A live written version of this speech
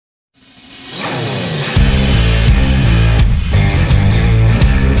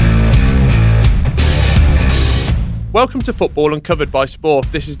Welcome to Football Uncovered by Sport.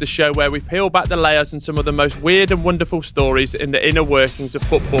 This is the show where we peel back the layers and some of the most weird and wonderful stories in the inner workings of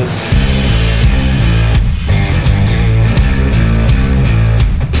football.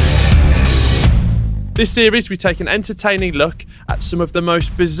 This series, we take an entertaining look at some of the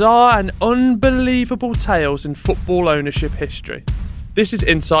most bizarre and unbelievable tales in football ownership history. This is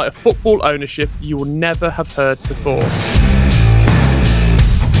insight of football ownership you will never have heard before.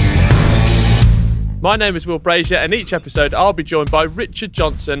 My name is Will Brazier, and each episode I'll be joined by Richard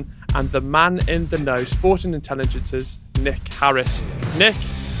Johnson and the man in the know, Sporting Intelligence's Nick Harris. Nick,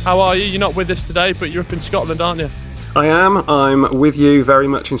 how are you? You're not with us today, but you're up in Scotland, aren't you? I am. I'm with you very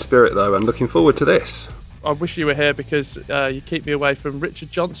much in spirit, though, and looking forward to this. I wish you were here because you keep me away from Richard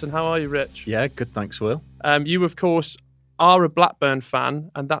Johnson. How are you, Rich? Yeah, good, thanks, Will. You, of course, are a Blackburn fan,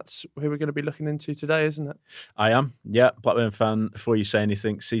 and that's who we're going to be looking into today, isn't it? I am, yeah, Blackburn fan. Before you say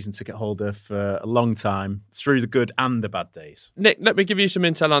anything, season ticket holder for a long time, through the good and the bad days. Nick, let me give you some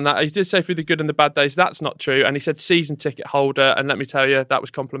intel on that. He did say through the good and the bad days. That's not true. And he said season ticket holder, and let me tell you, that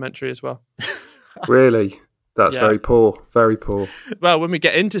was complimentary as well. Really? That's very poor, very poor. Well, when we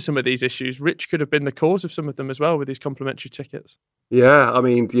get into some of these issues, Rich could have been the cause of some of them as well with these complimentary tickets. Yeah, I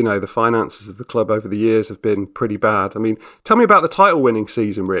mean, you know, the finances of the club over the years have been pretty bad. I mean, tell me about the title-winning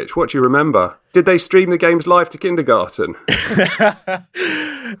season, Rich. What do you remember? Did they stream the games live to kindergarten?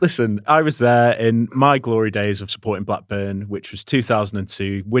 Listen, I was there in my glory days of supporting Blackburn, which was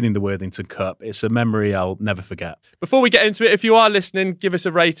 2002, winning the Worthington Cup. It's a memory I'll never forget. Before we get into it, if you are listening, give us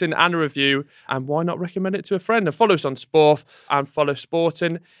a rating and a review, and why not recommend it to a friend? And follow us on Sport and follow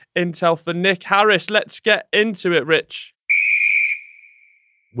Sporting Intel for Nick Harris. Let's get into it, Rich.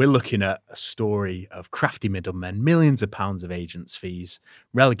 We're looking at a story of crafty middlemen, millions of pounds of agents' fees,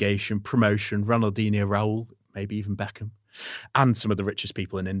 relegation, promotion, Ronaldinho, Raul, maybe even Beckham, and some of the richest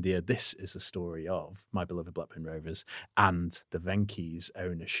people in India. This is the story of my beloved Blackburn Rovers and the Venky's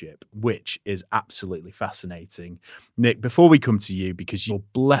ownership, which is absolutely fascinating. Nick, before we come to you, because you're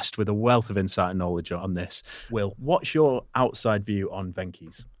blessed with a wealth of insight and knowledge on this, Will, what's your outside view on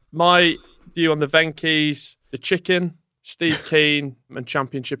Venky's? My view on the Venky's, the chicken, Steve Keane, and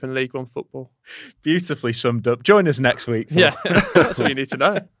Championship and League One football. Beautifully summed up. Join us next week. Yeah, that's all you need to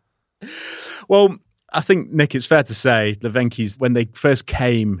know. Well, I think, Nick, it's fair to say the Venky's, when they first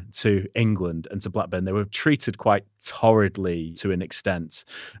came to England and to Blackburn, they were treated quite torridly to an extent.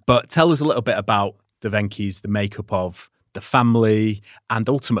 But tell us a little bit about the Venky's, the makeup of the family, and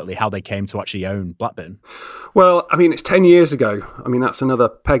ultimately how they came to actually own Blackburn. Well, I mean, it's 10 years ago. I mean, that's another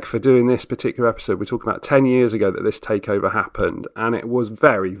peg for doing this particular episode. We're talking about 10 years ago that this takeover happened, and it was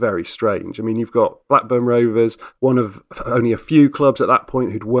very, very strange. I mean, you've got Blackburn Rovers, one of only a few clubs at that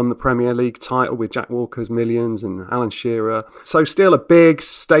point who'd won the Premier League title with Jack Walker's millions and Alan Shearer. So still a big,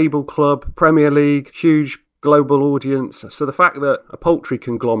 stable club, Premier League, huge global audience. So the fact that a poultry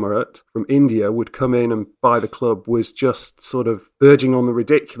conglomerate from India would come in and buy the club was just sort of verging on the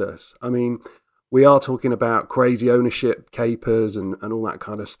ridiculous. I mean, we are talking about crazy ownership capers and all that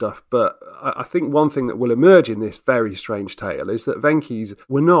kind of stuff. But I think one thing that will emerge in this very strange tale is that Venky's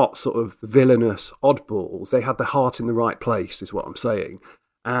were not sort of villainous oddballs. They had their heart in the right place, is what I'm saying.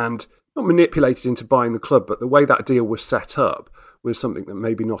 And not manipulated into buying the club, but the way that deal was set up was something that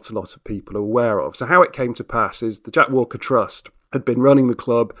maybe not a lot of people are aware of. So how it came to pass is the Jack Walker Trust had been running the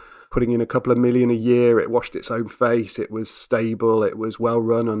club, putting in a couple of million a year. It washed its own face. It was stable. It was well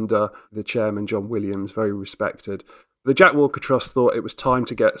run under the chairman, John Williams, very respected. The Jack Walker Trust thought it was time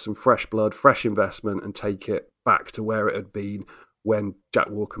to get some fresh blood, fresh investment, and take it back to where it had been when Jack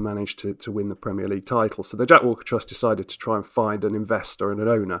Walker managed to win the Premier League title. So the Jack Walker Trust decided to try and find an investor and an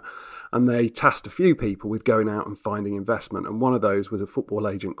owner, and they tasked a few people with going out and finding investment, and one of those was a football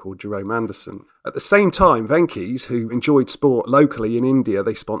agent called Jerome Anderson. At the same time, Venky's, who enjoyed sport locally in India,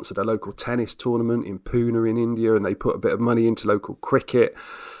 they sponsored a local tennis tournament in Pune in India, and they put a bit of money into local cricket.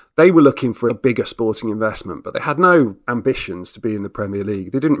 They were looking for a bigger sporting investment, but they had no ambitions to be in the Premier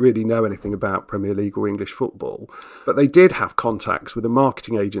League. They didn't really know anything about Premier League or English football, but they did have contacts with a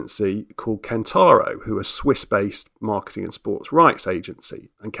marketing agency called Kentaro, who are a Swiss-based marketing and sports rights agency.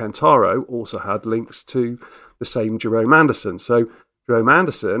 And Kentaro also had links to the same Jerome Anderson. So Jerome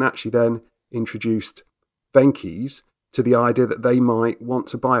Anderson actually then introduced Venky's to the idea that they might want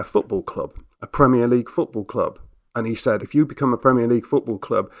to buy a football club, a Premier League football club. And he said, if you become a Premier League football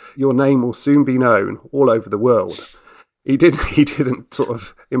club, your name will soon be known all over the world. He didn't sort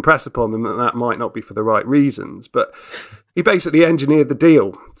of impress upon them that might not be for the right reasons, but he basically engineered the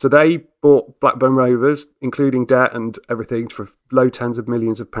deal. So they bought Blackburn Rovers, including debt and everything, for low tens of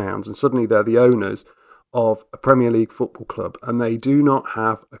millions of pounds, and suddenly they're the owners of a Premier League football club, and they do not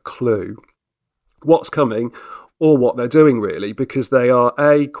have a clue what's coming or what they're doing really, because they are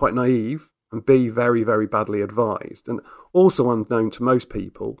A, quite naive, and B, very, very badly advised, and also unknown to most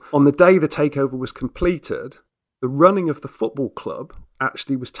people. On the day the takeover was completed, the running of the football club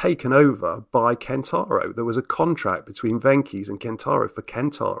actually was taken over by Kentaro. There was a contract between Venky's and Kentaro for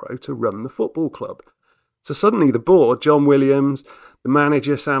Kentaro to run the football club. So suddenly the board, John Williams, the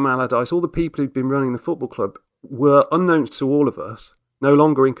manager, Sam Allardyce, all the people who'd been running the football club were, unknown to all of us, no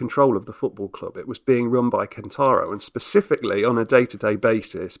longer in control of the football club. It was being run by Kentaro, and specifically on a day-to-day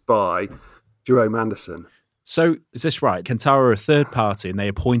basis by Jerome Anderson. So is this right? Kentaro are a third party and they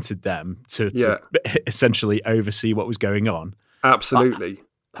appointed them to essentially oversee what was going on? Absolutely.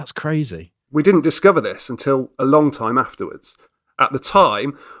 That's crazy. We didn't discover this until a long time afterwards. At the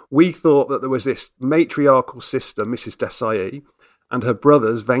time, we thought that there was this matriarchal sister, Mrs. Desai, and her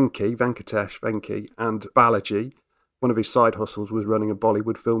brothers, Venkatesh Venky, and Balaji. One of his side hustles was running a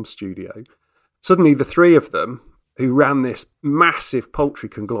Bollywood film studio. Suddenly, the three of them, who ran this massive poultry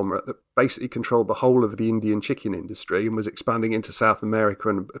conglomerate that basically controlled the whole of the Indian chicken industry and was expanding into South America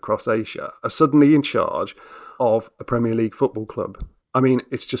and across Asia, are suddenly in charge of a Premier League football club. I mean,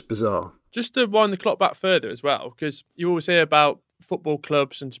 it's just bizarre. Just to wind the clock back further as well, because you always hear about football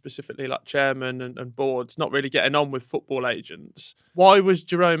clubs and specifically like chairmen and boards not really getting on with football agents. Why was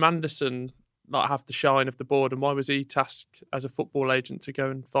Jerome Anderson not have the shine of the board, and why was he tasked as a football agent to go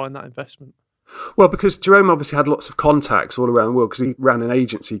and find that investment? Well, because Jerome obviously had lots of contacts all around the world because he ran an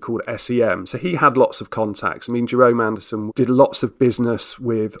agency called SEM. So he had lots of contacts. I mean, Jerome Anderson did lots of business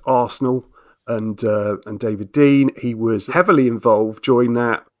with Arsenal and David Dein. He was heavily involved during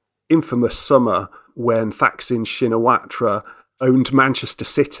that infamous summer when Thaksin Shinawatra owned Manchester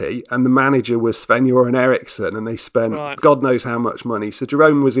City and the manager was Sven-Göran Eriksson, and they spent God knows how much money. So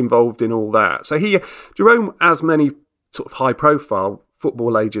Jerome was involved in all that. So Jerome, as many sort of high-profile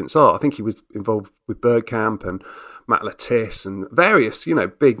football agents are, I think he was involved with Bergkamp and Matt Latisse and various,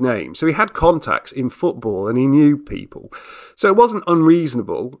 big names. So he had contacts in football and he knew people. So it wasn't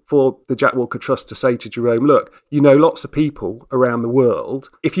unreasonable for the Jack Walker Trust to say to Jerome, look, lots of people around the world.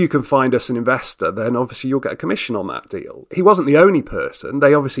 If you can find us an investor, then obviously you'll get a commission on that deal. He wasn't the only person.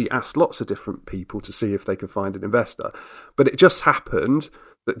 They obviously asked lots of different people to see if they could find an investor. But it just happened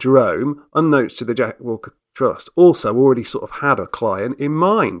that Jerome, unknowns to the Jack Walker Trust, also already sort of had a client in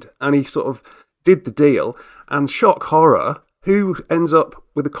mind. And he sort of did the deal, and shock horror, who ends up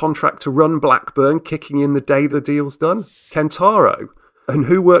with a contract to run Blackburn kicking in the day the deal's done? Kentaro. And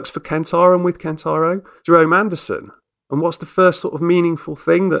who works for Kentaro and with Kentaro? Jerome Anderson. And what's the first sort of meaningful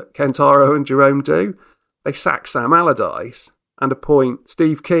thing that Kentaro and Jerome do? They sack Sam Allardyce and appoint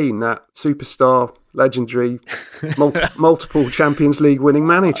Steve Keane, that superstar, legendary, multiple Champions League winning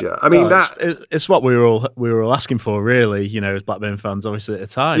manager. I mean, it's what we were all asking for, really. As Blackburn fans, obviously at the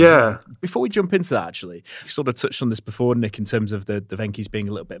time. Yeah. Before we jump into that, actually, you sort of touched on this before, Nick, in terms of the Venky's being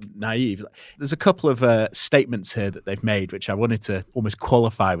a little bit naive. There's a couple of statements here that they've made, which I wanted to almost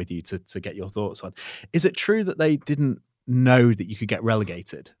qualify with you to get your thoughts on. Is it true that they didn't know that you could get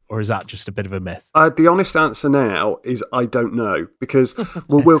relegated, or is that just a bit of a myth? The honest answer now is I don't know, because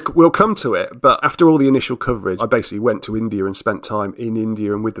we'll come to it. But after all the initial coverage, I basically went to India and spent time in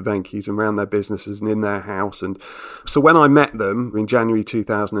India and with the Venky's and around their businesses and in their house. And so when I met them in January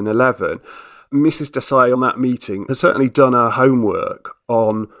 2011, Mrs. Desai on that meeting has certainly done her homework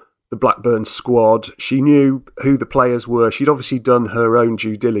on the Blackburn squad. She knew who the players were. She'd obviously done her own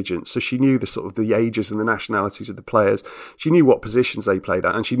due diligence, so she knew the sort of the ages and the nationalities of the players. She knew what positions they played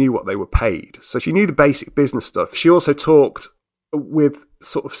at, and she knew what they were paid. So she knew the basic business stuff. She also talked with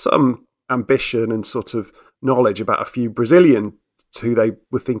sort of some ambition and sort of knowledge about a few Brazilian who they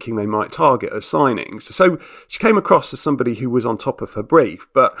were thinking they might target as signings. So she came across as somebody who was on top of her brief.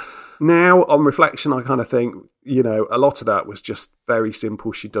 But now, on reflection, I kind of think, a lot of that was just very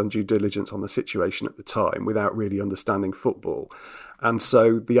simple. She'd done due diligence on the situation at the time without really understanding football. And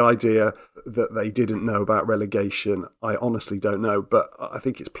so the idea that they didn't know about relegation, I honestly don't know. But I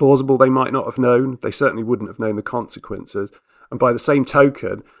think it's plausible they might not have known. They certainly wouldn't have known the consequences. And by the same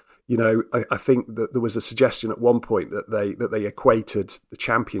token, I think that there was a suggestion at one point that they equated the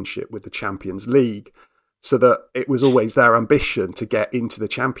Championship with the Champions League, so that it was always their ambition to get into the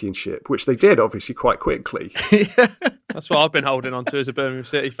Championship, which they did, obviously, quite quickly. That's what I've been holding on to as a Birmingham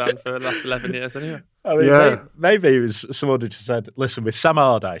City fan for the last 11 years anyway. I mean, maybe it was someone who just said, listen, with Sam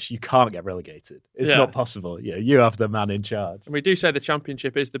Allardyce, you can't get relegated. It's not possible. You have the man in charge. And we do say the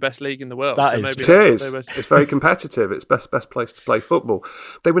Championship is the best league in the world. It is. It's very competitive. It's best place to play football.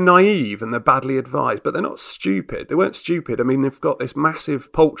 They were naive and they're badly advised, but they're not stupid. They weren't stupid. I mean, they've got this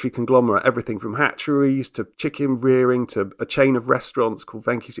massive poultry conglomerate, everything from hatcheries to chicken rearing to a chain of restaurants called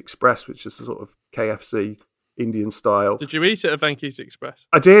Venky's Express, which is a sort of KFC Indian style. Did you eat at a Venky's Express?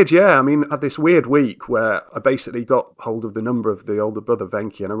 I did, yeah. I mean, I had this weird week where I basically got hold of the number of the older brother,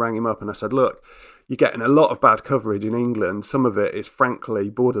 Venky, and I rang him up and I said, look, you're getting a lot of bad coverage in England. Some of it is frankly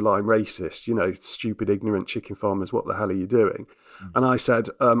borderline racist, stupid, ignorant chicken farmers, what the hell are you doing? And I said,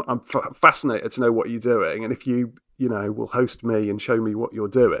 I'm fascinated to know what you're doing. And if you will host me and show me what you're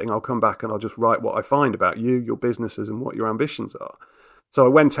doing, I'll come back and I'll just write what I find about you, your businesses and what your ambitions are. So I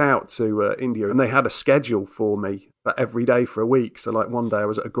went out to India and they had a schedule for me every day for a week. So like one day I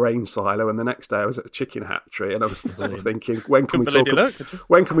was at a grain silo and the next day I was at a chicken hatchery, and I was sort of thinking, when can we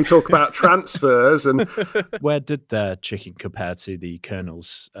talk about transfers? And where did their chicken compare to the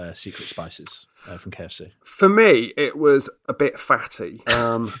Colonel's secret spices from KFC? For me, it was a bit fatty,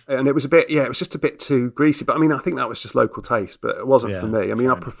 and it was it was just a bit too greasy. But I mean, I think that was just local taste, but it wasn't for me. I mean,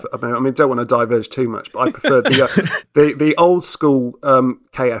 don't want to diverge too much, but I preferred the old school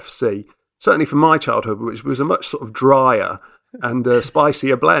KFC. Certainly from my childhood, which was a much sort of drier and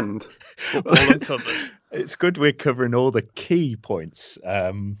spicier blend. It's good we're covering all the key points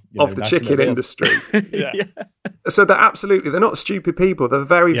of the chicken industry. Yeah. So they're not stupid people. They're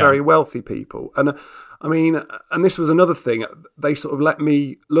very, very wealthy people. And I mean, and this was another thing. They sort of let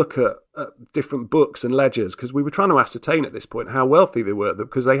me look at different books and ledgers because we were trying to ascertain at this point how wealthy they were,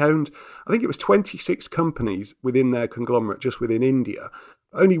 because they owned, I think it was 26 companies within their conglomerate just within India.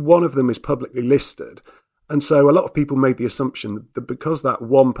 Only one of them is publicly listed. And so a lot of people made the assumption that because that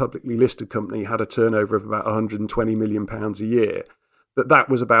one publicly listed company had a turnover of about £120 million a year, that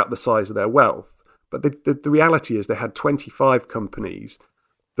was about the size of their wealth. But the reality is they had 25 companies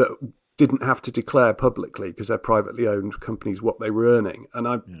that didn't have to declare publicly because they're privately owned companies what they were earning. And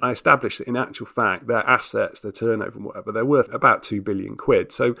I established that in actual fact, their assets, their turnover and whatever, they're worth about £2 billion.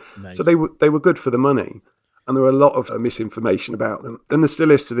 So they were good for the money. And there were a lot of misinformation about them. And there still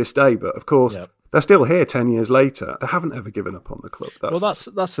is to this day. But of course, they're still here 10 years later. They haven't ever given up on the club.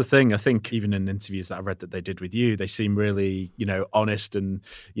 That's the thing. I think even in interviews that I read that they did with you, they seem really, honest and,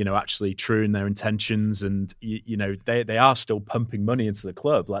 actually true in their intentions. And, they are still pumping money into the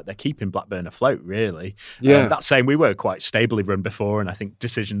club. Like they're keeping Blackburn afloat, really. Yeah. That saying, we were quite stably run before. And I think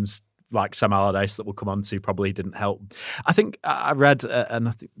decisions like Sam Allardyce that we'll come on to probably didn't help. I think I read, and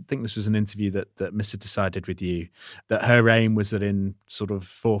I think this was an interview that Mr. decided with you, that her aim was that in sort of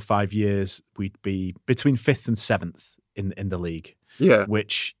 4 or 5 years, we'd be between 5th and 7th in the league. Yeah.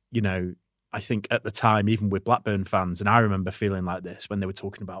 Which, I think at the time, even with Blackburn fans, and I remember feeling like this when they were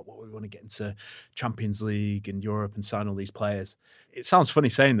talking about, we want to get into Champions League and Europe and sign all these players. It sounds funny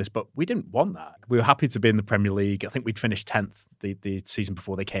saying this, but we didn't want that. We were happy to be in the Premier League. I think we'd finished 10th the season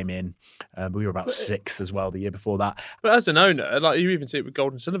before they came in. We were about 6th as well the year before that. But as an owner, like you even see it with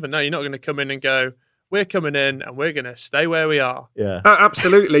Golden Sullivan, no, you're not going to come in and go, we're coming in and we're going to stay where we are. Yeah,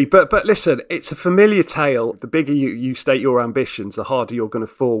 absolutely. But listen, it's a familiar tale. The bigger you state your ambitions, the harder you're going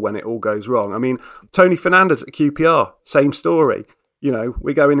to fall when it all goes wrong. I mean, Tony Fernandez at QPR, same story.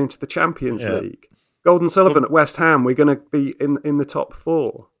 We're going into the Champions League. Golden Sullivan at West Ham, we're going to be in the top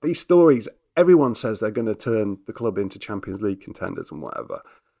 4. These stories, everyone says they're going to turn the club into Champions League contenders and whatever.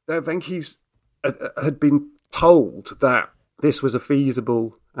 Venky's had been told that this was a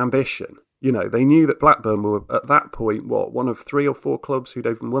feasible ambition. They knew that Blackburn were at that point, one of 3 or 4 clubs who'd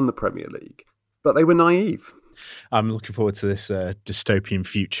even won the Premier League. But they were naive. I'm looking forward to this dystopian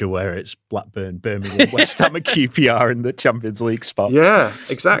future where it's Blackburn, Birmingham, West Ham and QPR in the Champions League spots. Yeah,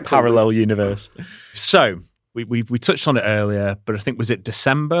 exactly. Parallel universe. So, we touched on it earlier, but I think, was it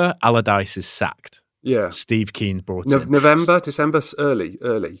December? Allardyce is sacked. Yeah. Steve Keane brought in. December, early.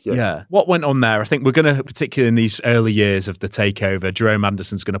 Yeah. What went on there? I think we're going to, particularly in these early years of the takeover, Jerome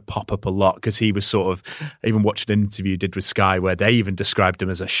Anderson's going to pop up a lot because he was sort of, even watching an interview he did with Sky where they even described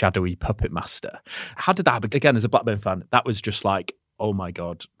him as a shadowy puppet master. How did that happen? Again, as a Blackburn fan, that was just like, oh my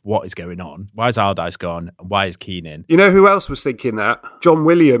God, what is going on? Why is Allardyce gone? Why is Keane in? You know who else was thinking that? John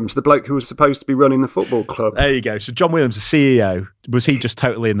Williams, the bloke who was supposed to be running the football club. There you go. So John Williams, the CEO, was he just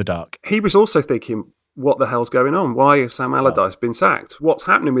totally in the dark? He was also thinking, what the hell's going on? Why has Sam Allardyce been sacked? What's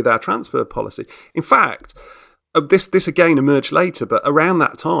happening with our transfer policy? In fact, this again emerged later, but around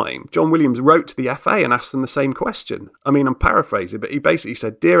that time, John Williams wrote to the FA and asked them the same question. I mean, I'm paraphrasing, but he basically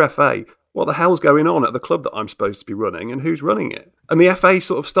said, Dear FA, what the hell's going on at the club that I'm supposed to be running and who's running it? And the FA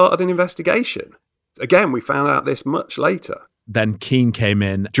sort of started an investigation. Again, we found out this much later. Then Keane came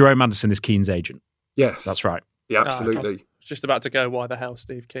in. Jerome Anderson is Keane's agent. Yes. That's right. Yeah, absolutely. Okay. Just about to go, why the hell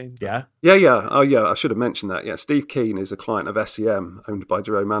Steve Keane? Yeah. Yeah. Oh, yeah, I should have mentioned that. Yeah, Steve Keane is a client of SEM, owned by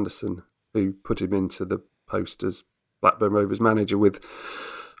Jerome Anderson, who put him into the post as Blackburn Rovers manager with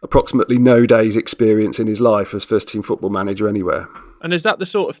approximately no days' experience in his life as first-team football manager anywhere. And is that the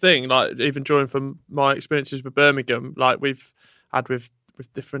sort of thing, like even drawing from my experiences with Birmingham, like we've had with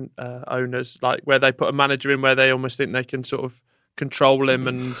different owners, like where they put a manager in where they almost think they can sort of control him?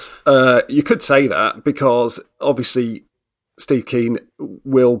 And you could say that, because obviously Steve Kean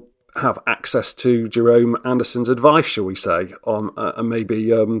will have access to Jerome Anderson's advice, shall we say, on and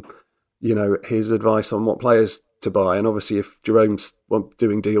maybe his advice on what players to buy. And obviously, if Jerome's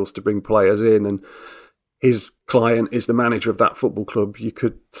doing deals to bring players in, and his client is the manager of that football club, you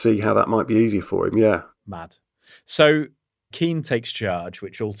could see how that might be easier for him. Yeah, mad. So Keane takes charge,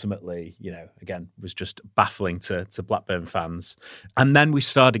 which ultimately, again, was just baffling to Blackburn fans. And then we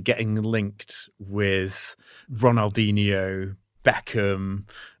started getting linked with Ronaldinho, Beckham,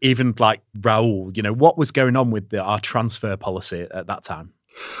 even like Raul. What was going on with our transfer policy at that time?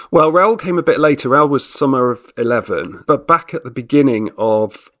 Well, Raul came a bit later. Raul was summer of 11. But back at the beginning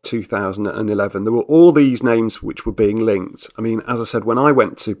of 2011, there were all these names which were being linked. I mean, as I said, when I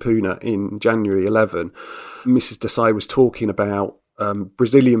went to Pune in January 11, Mrs. Desai was talking about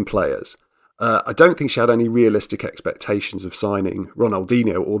Brazilian players. I don't think she had any realistic expectations of signing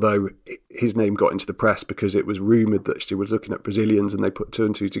Ronaldinho, although his name got into the press because it was rumoured that she was looking at Brazilians and they put two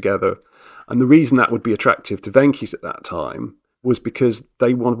and two together. And the reason that would be attractive to Venky's at that time was because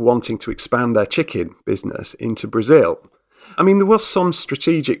they were wanting to expand their chicken business into Brazil. I mean, there was some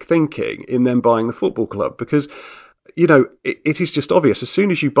strategic thinking in them buying the football club because, it is just obvious. As soon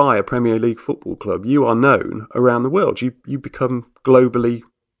as you buy a Premier League football club, you are known around the world. You become globally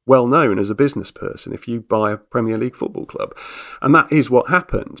well known as a business person if you buy a Premier League football club. And that is what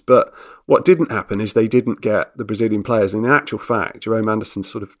happened. But what didn't happen is they didn't get the Brazilian players. And in actual fact, Jerome Anderson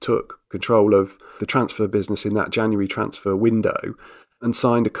sort of took control of the transfer business in that January transfer window and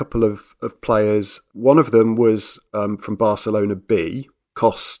signed a couple of players. One of them was from Barcelona B,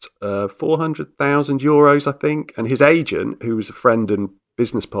 cost €400,000, I think. And his agent, who was a friend and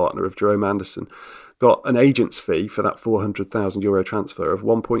business partner of Jerome Anderson, got an agent's fee for that €400,000 transfer of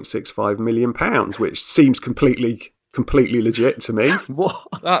 £1.65 million, which seems completely legit to me. What?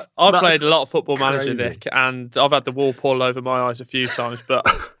 I've played a lot of Football Manager, Nick, and I've had the wall pull over my eyes a few times, but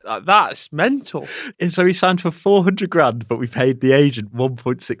that's mental. So he signed for 400 grand, but we paid the agent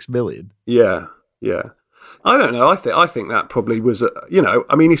 1.6 million. Yeah. I don't know. I think that probably was,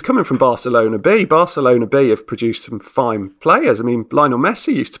 he's coming from Barcelona B. Barcelona B have produced some fine players. I mean, Lionel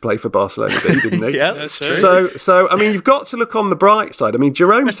Messi used to play for Barcelona B, didn't he? Yeah, that's true. So I mean, you've got to look on the bright side. I mean,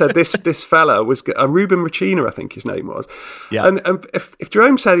 Jerome said this fella was Ruben Rachina, I think his name was. Yeah. And if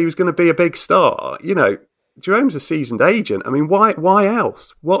Jerome said he was going to be a big star, Jerome's a seasoned agent. I mean, why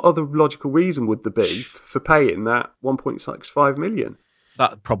else? What other logical reason would there be for paying that 1.65 million?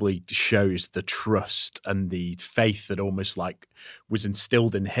 That probably shows the trust and the faith that almost like was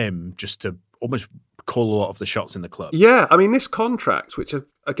instilled in him just to almost call a lot of the shots in the club. Yeah, I mean, this contract, which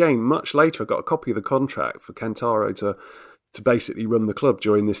again, much later, I got a copy of the contract for Kentaro to basically run the club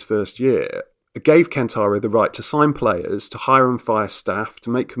during this first year. It gave Kentaro the right to sign players, to hire and fire staff, to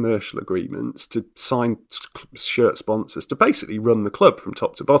make commercial agreements, to sign shirt sponsors, to basically run the club from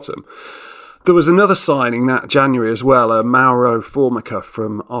top to bottom. There was another signing that January as well, Mauro Formica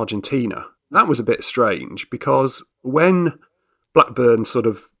from Argentina. That was a bit strange because when Blackburn sort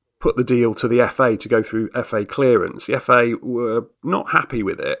of put the deal to the FA to go through FA clearance, the FA were not happy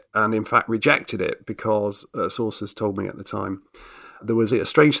with it and in fact rejected it because sources told me at the time there was a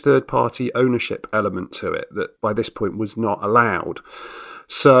strange third-party ownership element to it that by this point was not allowed.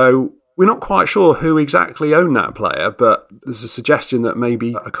 So we're not quite sure who exactly owned that player, but there's a suggestion that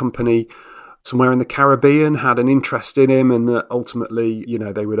maybe a company somewhere in the Caribbean had an interest in him and that ultimately,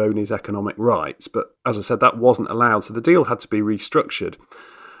 they would own his economic rights. But as I said, that wasn't allowed, so the deal had to be restructured.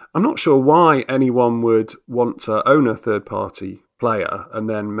 I'm not sure why anyone would want to own a third-party player and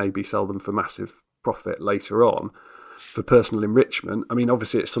then maybe sell them for massive profit later on for personal enrichment. I mean,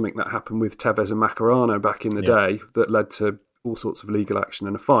 obviously it's something that happened with Tevez and Macarano back in the day that led to all sorts of legal action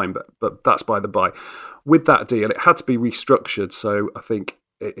and a fine, but that's by the by. With that deal, it had to be restructured, so I think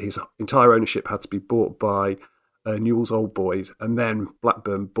his entire ownership had to be bought by Newell's Old Boys, and then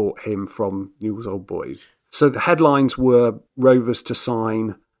Blackburn bought him from Newell's Old Boys. So the headlines were Rovers to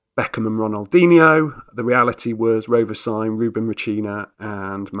sign Beckham and Ronaldinho. The reality was Rovers signed Ruben Rachina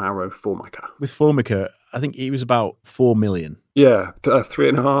and Mauro Formica. With Formica, I think he was about 4 million. Yeah,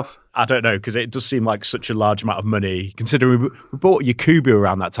 3.5. I don't know, because it does seem like such a large amount of money, considering we bought Yakubu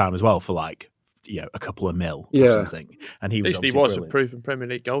around that time as well for a couple of mil or something. And he was at least he was a proven Premier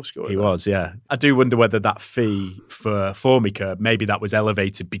League goal scorer. He was, I do wonder whether that fee for Formica, maybe that was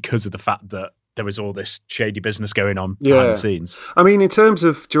elevated because of the fact that there was all this shady business going on behind the scenes. I mean, in terms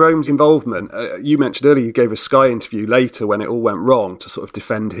of Jerome's involvement, you mentioned earlier you gave a Sky interview later when it all went wrong to sort of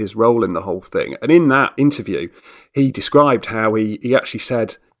defend his role in the whole thing. And in that interview, he described how he actually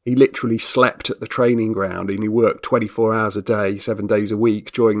said he literally slept at the training ground and he worked 24 hours a day, 7 days a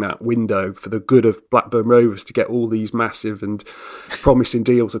week during that window for the good of Blackburn Rovers to get all these massive and promising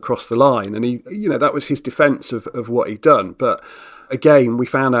deals across the line. And that was his defence of what he'd done. But again, we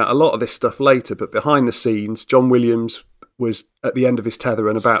found out a lot of this stuff later, but behind the scenes, John Williams was at the end of his tether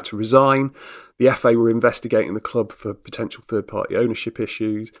and about to resign. The FA were investigating the club for potential third-party ownership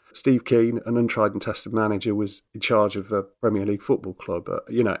issues. Steve Keane, an untried and tested manager, was in charge of a Premier League football club.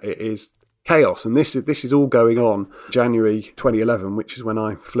 It is chaos, and this is all going on January 2011, which is when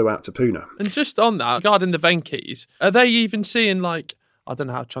I flew out to Pune. And just on that, regarding the Venky's, are they even seeing, like, I don't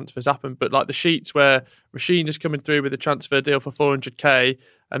know how transfers happen, but like the sheets where Rasheen is coming through with a transfer deal for 400k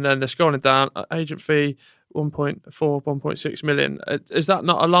and then they're scrolling down, agent fee 1.4, 1.6 million. Is that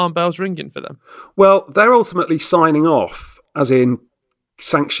not alarm bells ringing for them? Well, they're ultimately signing off, as in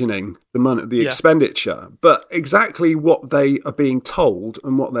sanctioning the money, the expenditure. But exactly what they are being told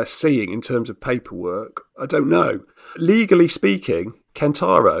and what they're seeing in terms of paperwork, I don't know. Legally speaking,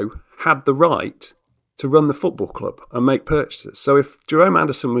 Kentaro had the right to run the football club and make purchases. So if Jerome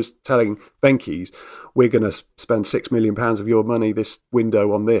Anderson was telling Venky's, we're going to spend £6 million of your money this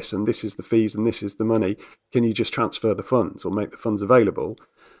window on this, and this is the fees and this is the money, can you just transfer the funds or make the funds available?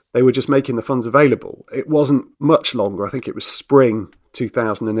 They were just making the funds available. It wasn't much longer. I think it was spring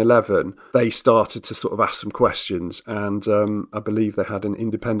 2011. They started to sort of ask some questions, and I believe they had an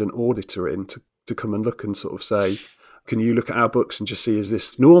independent auditor in to come and look and sort of say, can you look at our books and just see, is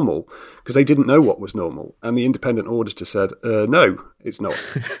this normal? Because they didn't know what was normal. And the independent auditor said, no, it's not.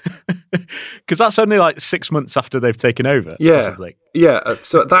 Because that's only like 6 months after they've taken over. Yeah. Possibly. Yeah.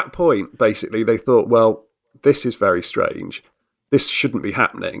 So at that point, basically, they thought, well, this is very strange. This shouldn't be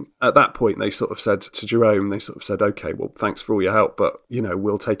happening. At that point, they sort of said to Jerome, okay, well, thanks for all your help, but,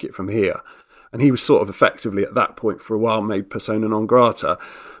 we'll take it from here. And he was sort of effectively at that point for a while made persona non grata.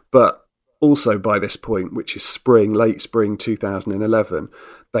 But also by this point, which is late spring 2011,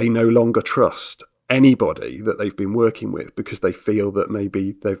 they no longer trust anybody that they've been working with because they feel that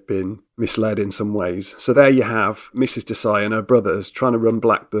maybe they've been misled in some ways. So there you have Mrs. Desai and her brothers trying to run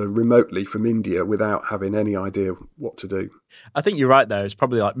Blackburn remotely from India without having any idea what to do. I think you're right there. It's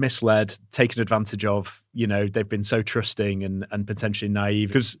probably like misled, taken advantage of. They've been so trusting and potentially naive.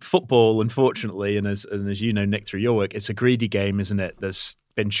 Because football, unfortunately, and as you know, Nick, through your work, it's a greedy game, isn't it? There's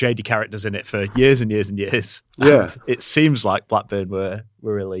been shady characters in it for years and years and years. Yeah. And it seems like Blackburn were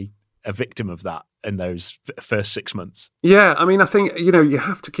really a victim of that in those first 6 months. Yeah, I mean, I think, you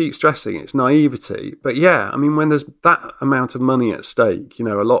have to keep stressing it's naivety. But yeah, I mean, when there's that amount of money at stake, a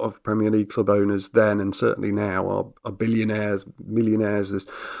lot of Premier League club owners then and certainly now are billionaires, millionaires. There's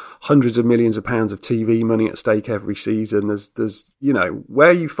hundreds of millions of pounds of TV money at stake every season. There's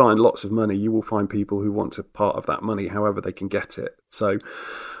where you find lots of money, you will find people who want to part of that money however they can get it. So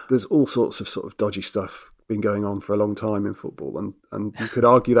there's all sorts of sort of dodgy stuff been going on for a long time in football, and you could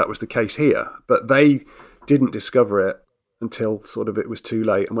argue that was the case here, but they didn't discover it until sort of it was too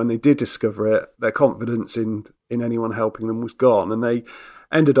late. And when they did discover it, their confidence in anyone helping them was gone, and they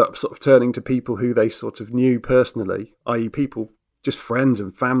ended up sort of turning to people who they sort of knew personally, i.e. people, just friends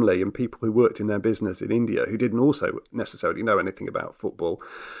and family and people who worked in their business in India who didn't also necessarily know anything about football.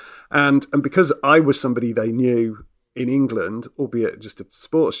 And because I was somebody they knew in England, albeit just a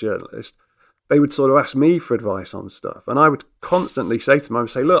sports journalist, they would sort of ask me for advice on stuff. And I would constantly say to them, I would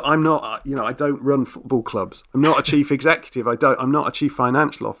say, look, I'm not, I don't run football clubs. I'm not a chief executive. I'm not a chief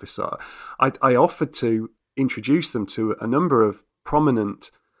financial officer. I offered to introduce them to a number of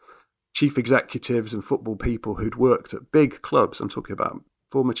prominent chief executives and football people who'd worked at big clubs. I'm talking about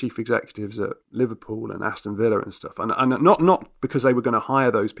former chief executives at Liverpool and Aston Villa and stuff. And not because they were going to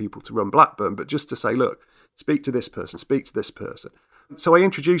hire those people to run Blackburn, but just to say, look, speak to this person, speak to this person. So I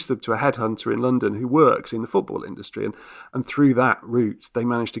introduced them to a headhunter in London who works in the football industry, and through that route, they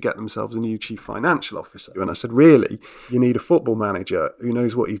managed to get themselves a new chief financial officer. And I said, really, you need a football manager who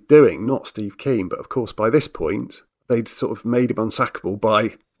knows what he's doing, not Steve Keane. But of course, by this point, they'd sort of made him unsackable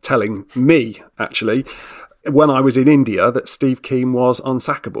by telling me, actually, when I was in India, that Steve Keane was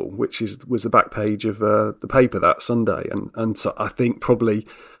unsackable, which was the back page of the paper that Sunday. And so I think probably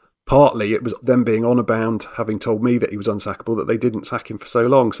partly it was them being honour bound, having told me that he was unsackable, that they didn't sack him for so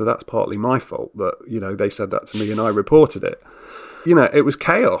long. So that's partly my fault that, they said that to me and I reported it. It was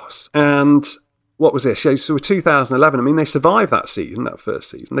chaos. And what was this? So 2011, I mean, they survived that season, that first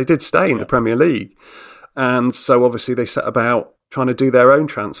season. They did stay in the Premier League. And so obviously they set about trying to do their own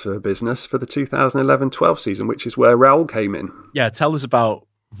transfer business for the 2011-12 season, which is where Raul came in. Yeah, tell us about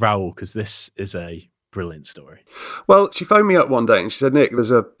Raul, because this is a brilliant story. Well, she phoned me up one day and she said, Nick,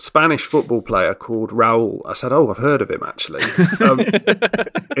 there's a Spanish football player called Raul. I said, I've heard of him, actually.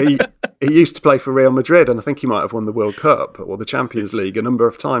 He used to play for Real Madrid, and I think he might have won the World Cup or the Champions League a number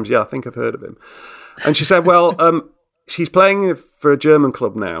of times. Yeah, I think I've heard of him. And she said, well, she's playing for a German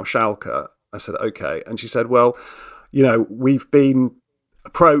club now, Schalke. I said, okay. And she said, well, we've been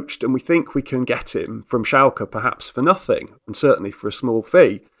approached and we think we can get him from Schalke perhaps for nothing, and certainly for a small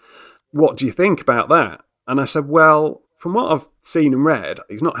fee. What do you think about that? And I said, well, from what I've seen and read,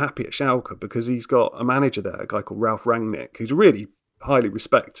 he's not happy at Schalke because he's got a manager there, a guy called Ralf Rangnick, who's a really highly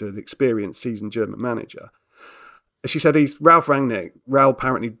respected, experienced, seasoned German manager. She said, he's Ralf Rangnick. Raul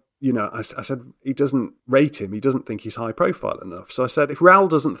apparently, I said, he doesn't rate him. He doesn't think he's high profile enough. So I said, if Raul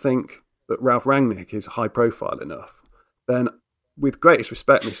doesn't think that Ralf Rangnick is high profile enough, then with greatest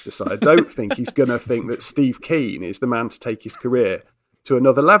respect, Mr. Sy, I don't think he's going to think that Steve Keane is the man to take his career to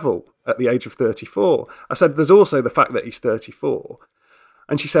another level at the age of 34. I said, there's also the fact that he's 34.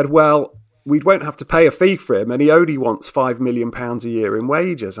 And she said, well, we won't have to pay a fee for him, and he only wants £5 million a year in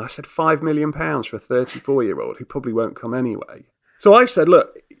wages. I said, £5 million for a 34-year-old who probably won't come anyway. So I said,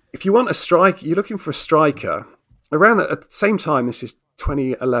 look, if you want a striker, you're looking for a striker. Around at the same time, this is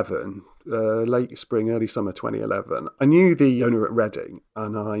 2011, late spring, early summer 2011, I knew the owner at Reading,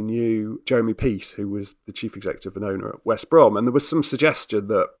 and I knew Jeremy Peace, who was the chief executive and owner at West Brom, and there was some suggestion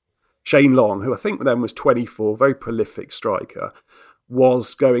that Shane Long, who I think then was 24, very prolific striker,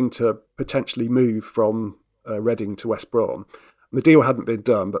 was going to potentially move from Reading to West Brom. The deal hadn't been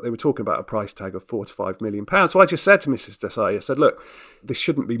done, but they were talking about a price tag of £4 to £5 million. So I just said to Mrs. Desai, I said, look, this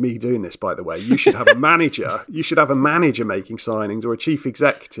shouldn't be me doing this, by the way. You should have a manager. You should have a manager making signings, or a chief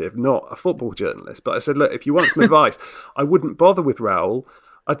executive, not a football journalist. But I said, look, if you want some advice, I wouldn't bother with Raul.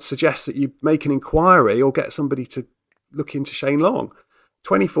 I'd suggest that you make an inquiry or get somebody to look into Shane Long.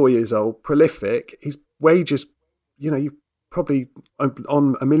 24 years old, prolific. His wages, you probably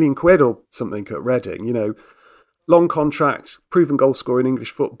on £1 million or something at Reading, long contract, proven goal scorer in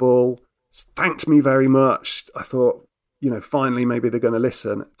English football, thanked me very much. I thought, finally maybe they're going to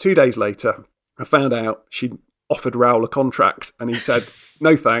listen. 2 days later, I found out she'd offered Raul a contract and he said,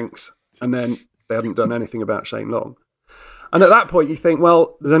 no thanks. And then they hadn't done anything about Shane Long. And at that point you think,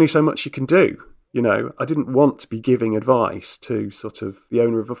 well, there's only so much you can do. I didn't want to be giving advice to sort of the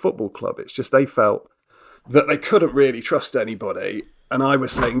owner of a football club. It's just they felt that they couldn't really trust anybody. And I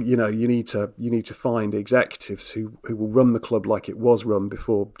was saying, you need to find executives who will run the club like it was run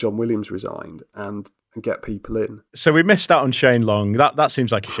before John Williams resigned, and get people in. So we missed out on Shane Long. That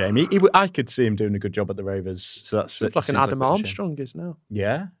seems like a shame. I could see him doing a good job at the Rovers. So that's like an Adam Armstrong is now.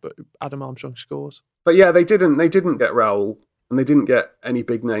 Yeah, but Adam Armstrong scores. But yeah, they didn't get Raul, and they didn't get any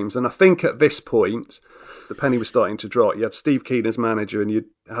big names. And I think at this point, the penny was starting to drop. You had Steve Keane as manager, and you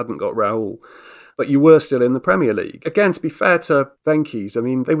hadn't got Raul. But you were still in the Premier League. Again, to be fair to Venky's,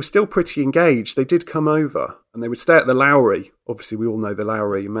 they were still pretty engaged. They did come over and they would stay at the Lowry. Obviously, we all know the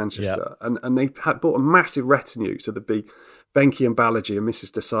Lowry in Manchester. Yeah. And they had bought a massive retinue. So there'd be Venky and Balaji and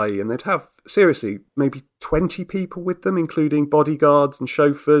Mrs. Desai. And they'd have, seriously, maybe 20 people with them, including bodyguards and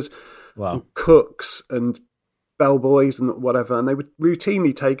chauffeurs, and cooks and bellboys and whatever. And they would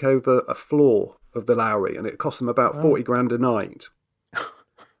routinely take over a floor of the Lowry. And it cost them about 40 grand a night.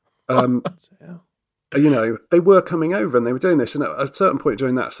 They were coming over and they were doing this. And at a certain point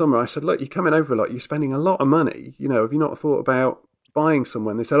during that summer, I said, look, you're coming over a lot. You're spending a lot of money. Have you not thought about buying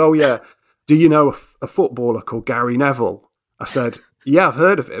someone? They said, oh, yeah. Do you know a footballer called Gary Neville? I said, yeah, I've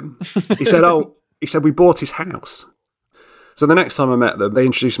heard of him. He said, we bought his house. So the next time I met them, they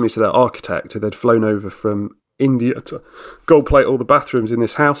introduced me to their architect who they'd flown over from India to gold plate all the bathrooms in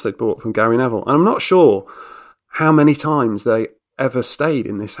this house they'd bought from Gary Neville. And I'm not sure how many times they ever stayed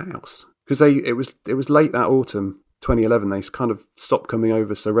in this house, because it was late that autumn 2011 they kind of stopped coming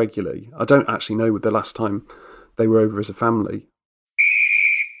over so regularly. I don't actually know the last time they were over as a family.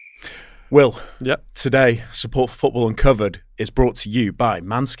 Will, today Support for Football Uncovered is brought to you by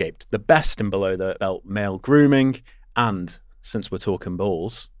Manscaped, the best in below the belt male grooming. And since we're talking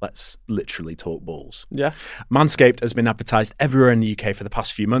balls, let's literally talk balls. Yeah. Manscaped has been advertised everywhere in the UK for the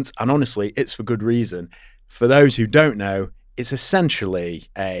past few months, and honestly, it's for good reason. For those who don't know, it's essentially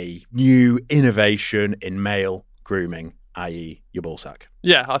a new innovation in male grooming. i.e. your ball sack.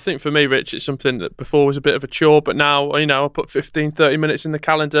 Yeah, I think for me, Rich, it's something that before was a bit of a chore, but now, I put 15, 30 minutes in the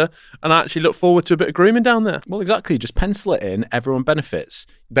calendar and I actually look forward to a bit of grooming down there. Well, exactly. Just pencil it in. Everyone benefits.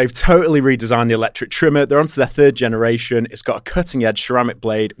 They've totally redesigned the electric trimmer. They're onto their 3rd generation. It's got a cutting-edge ceramic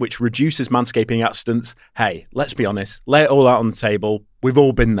blade, which reduces manscaping accidents. Hey, let's be honest. Lay it all out on the table. We've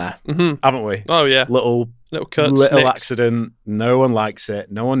all been there, haven't we? Oh, yeah. Little cuts, little accident. No one likes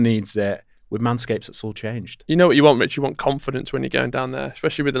it. No one needs it. With Manscaped, it's all changed. You know what you want, Rich? You want confidence when you're going down there,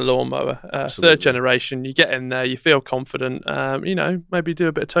 especially with the lawnmower. 3rd generation, you get in there, you feel confident. Maybe do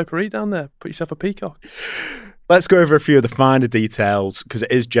a bit of topiary down there. Put yourself a peacock. Let's go over a few of the finer details because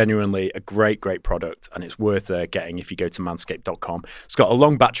it is genuinely a great, great product and it's worth getting if you go to manscaped.com. It's got a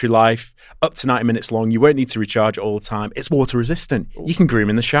long battery life, up to 90 minutes long. You won't need to recharge it all the time. It's water resistant. You can groom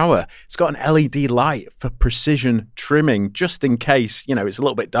in the shower. It's got an LED light for precision trimming just in case, it's a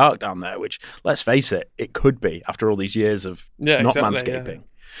little bit dark down there, which, let's face it, it could be after all these years of not manscaping.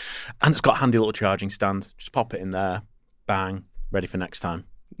 Yeah. And it's got a handy little charging stand. Just pop it in there. Bang. Ready for next time.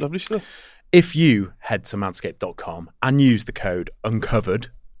 Lovely stuff. If you head to manscaped.com and use the code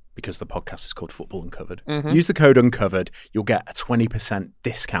UNCOVERED, because the podcast is called Football Uncovered, use the code UNCOVERED, you'll get a 20%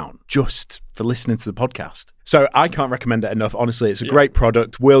 discount just for listening to the podcast. So I can't recommend it enough. Honestly, it's a great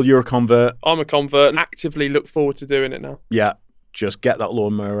product. Will, you're a convert. I'm a convert and actively look forward to doing it now. Yeah. Just get that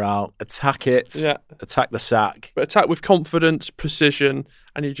lawnmower out, attack it, attack the sack. But attack with confidence, precision,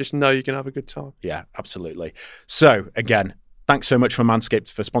 and you just know you're going to have a good time. Yeah, absolutely. So, again, thanks so much for Manscaped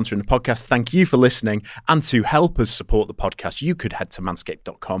for sponsoring the podcast. Thank you for listening. And to help us support the podcast, you could head to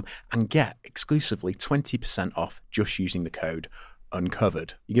manscaped.com and get exclusively 20% off just using the code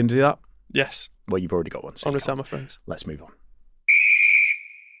UNCOVERED. You going to do that? Yes. Well, you've already got one. So I'm going to tell my friends. Let's move on.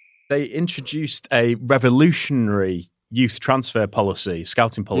 They introduced a revolutionary youth transfer policy,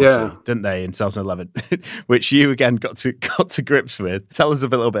 scouting policy, didn't they, in 2011, which you again got to grips with. Tell us a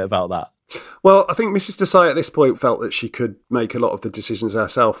little bit about that. Well, I think Mrs. Desai at this point felt that she could make a lot of the decisions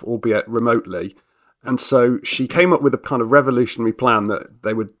herself, albeit remotely. And so she came up with a kind of revolutionary plan that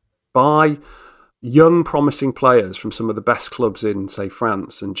they would buy young, promising players from some of the best clubs in, say,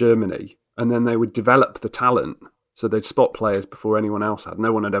 France and Germany, and then they would develop the talent. So they'd spot players before anyone else had.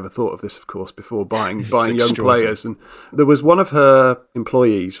 No one had ever thought of this, of course, before buying young players. And there was one of her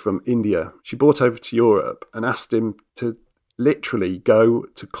employees from India. She brought over to Europe and asked him to literally go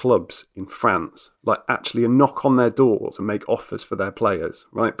to clubs in France, like actually and knock on their doors and make offers for their players,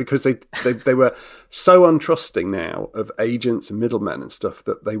 right? Because they were so untrusting now of agents and middlemen and stuff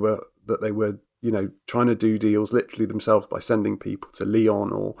that they were trying to do deals literally themselves by sending people to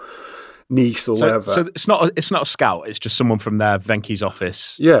Lyon or Nice or wherever. So it's not a scout. It's just someone from their Venky's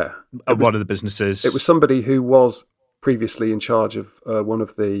office. Yeah, at one of the businesses. It was somebody who was previously in charge of one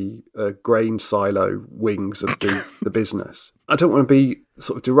of the grain silo wings of the business. I don't want to be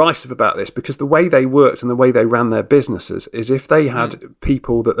sort of derisive about this because the way they worked and the way they ran their businesses is if they had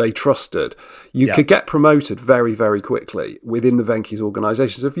people that they trusted, you could get promoted very, very quickly within the Venky's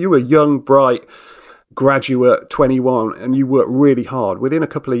organisation. So if you were young, bright, graduate 21 and you work really hard, within a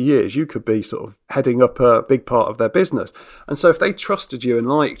couple of years you could be sort of heading up a big part of their business. And so if they trusted you and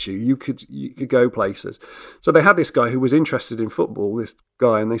liked you, you could go places. So they had this guy who was interested in football, this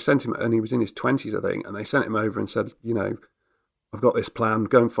guy, and they sent him, and he was in his 20s I think, and they sent him over and said, I've got this plan,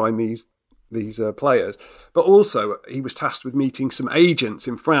 go and find these players. But also he was tasked with meeting some agents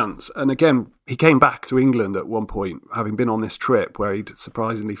in France, and again he came back to England at one point having been on this trip where he'd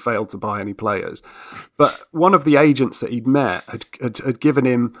surprisingly failed to buy any players, but one of the agents that he'd met had given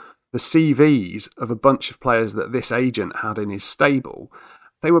him the CVs of a bunch of players that this agent had in his stable.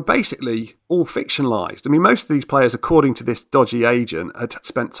 They were basically all fictionalised. I mean, most of these players, according to this dodgy agent, had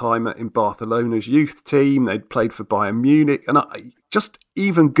spent time in Barcelona's youth team. They'd played for Bayern Munich. And just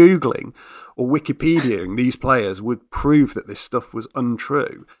even Googling or Wikipediaing these players would prove that this stuff was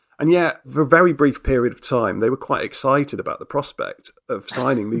untrue. And yet, for a very brief period of time, they were quite excited about the prospect of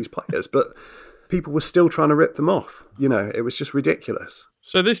signing these players. But people were still trying to rip them off. It was just ridiculous.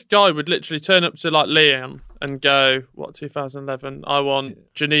 So this guy would literally turn up to like Lyon and go, 2011, I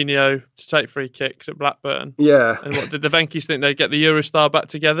want Juninho to take free kicks at Blackburn. Yeah. And what did the Venky's think they'd get the Eurostar back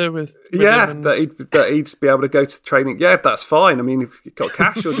together with yeah, him? That he'd be able to go to training. Yeah, that's fine. I mean, if you've got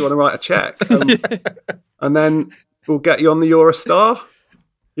cash or do you want to write a check? And then we'll get you on the Eurostar,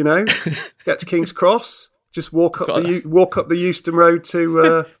 get to King's Cross, just walk up the Euston Road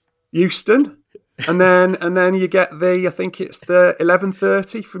to Euston. And then you get I think it's the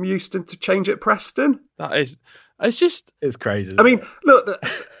 11:30 from Euston to change at Preston. That is It's crazy. I mean, look,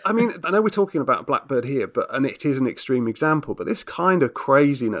 I know we're talking about Blackburn here, and it is an extreme example, but this kind of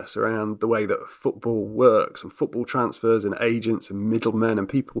craziness around the way that football works and football transfers and agents and middlemen and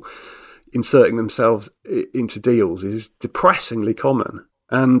people inserting themselves into deals is depressingly common.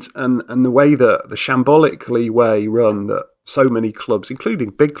 And the way that the shambolically way run that so many clubs, including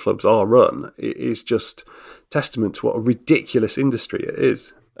big clubs, are run, is just testament to what a ridiculous industry it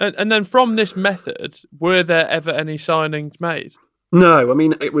is. And then from this method, were there ever any signings made? No, I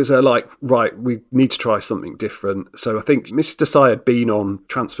mean, it was right, we need to try something different. So I think Mr. Desai had been on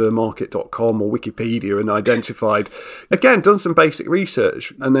transfermarket.com or Wikipedia and identified, again, done some basic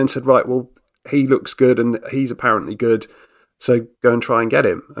research and then said, right, well, he looks good and he's apparently good, so go and try and get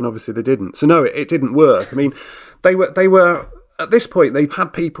him. And obviously they didn't. So no, it didn't work. I mean, they were at this point, they've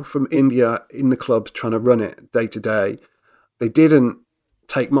had people from India in the club trying to run it day to day. They didn't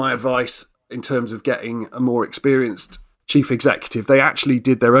take my advice in terms of getting a more experienced chief executive. They actually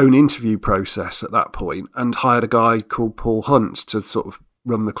did their own interview process at that point and hired a guy called Paul Hunt to sort of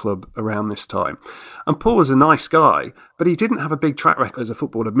run the club around this time. And Paul was a nice guy, but he didn't have a big track record as a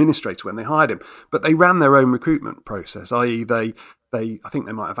football administrator when they hired him. But they ran their own recruitment process, i.e. I think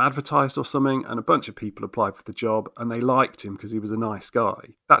they might have advertised or something, and a bunch of people applied for the job, and they liked him because he was a nice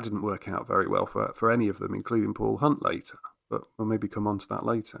guy. That didn't work out very well for any of them, including Paul Hunt later. But we'll maybe come on to that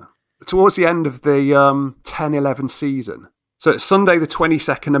later. Towards the end of the 10-11 season, so it's Sunday the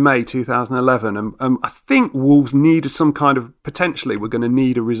 22nd of May 2011, and I think Wolves needed some kind of, potentially we're going to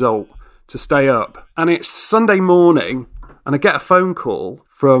need a result to stay up. And it's Sunday morning, and I get a phone call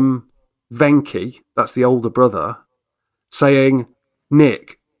from Venky, that's the older brother, saying,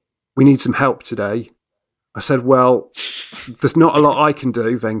 Nick, we need some help today. I said, well, there's not a lot I can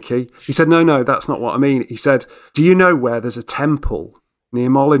do, Venky. He said, no, that's not what I mean. He said, do you know where there's a temple near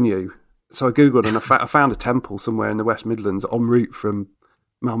Molineux? So I Googled and I found a temple somewhere in the West Midlands en route from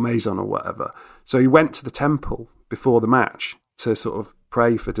Malmaison or whatever. So he went to the temple before the match to sort of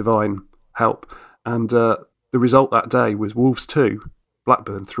pray for divine help. And the result that day was Wolves 2,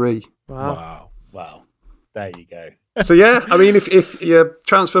 Blackburn 3. Wow. There you go. So yeah, I mean, if your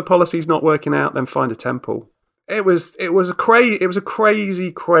transfer policy's not working out, then find a temple. It was a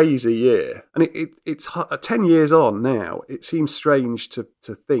crazy year, and it's 10 years on now. It seems strange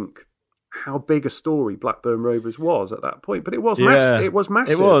to think how big a story Blackburn Rovers was at that point, but it was massive. It was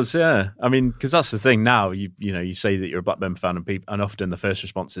massive. It was, yeah. I mean, because that's the thing now. You say that you're a Blackburn fan, and often the first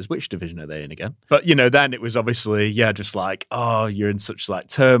response is, "Which division are they in again?" But then it was obviously, just like, oh, you're in such like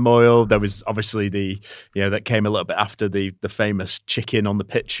turmoil. There was obviously that came a little bit after the famous chicken on the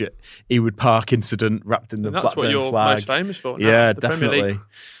pitch at Ewood Park incident wrapped in the Blackburn flag. That's what you're most famous for now. Yeah, definitely.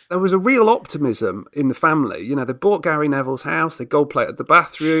 There was a real optimism in the family. They bought Gary Neville's house, they gold plated the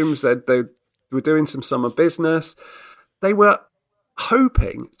bathrooms, they were doing some summer business. They were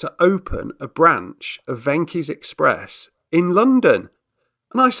hoping to open a branch of Venky's Express in London.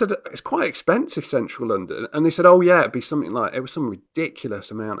 And I said, it's quite expensive, central London. And they said, oh yeah, it'd be something like, it was some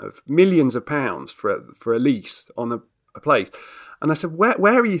ridiculous amount of millions of pounds for a lease on a place. And I said, where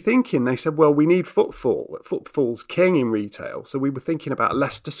are you thinking? They said, well, we need footfall. Footfall's king in retail. So we were thinking about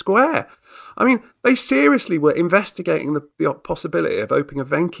Leicester Square. I mean, they seriously were investigating the possibility of opening a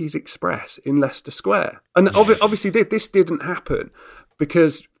Venky's Express in Leicester Square. And obviously this didn't happen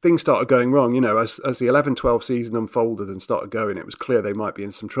because things started going wrong. As the 11-12 season unfolded and started going, it was clear they might be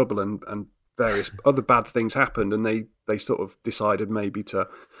in some trouble and various other bad things happened, and they sort of decided maybe to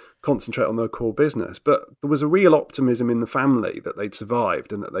concentrate on their core business. But there was a real optimism in the family that they'd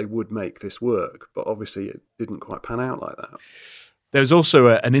survived and that they would make this work. But obviously it didn't quite pan out like that. There was also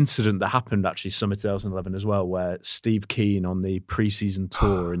an incident that happened actually summer 2011 as well, where Steve Keane on the pre-season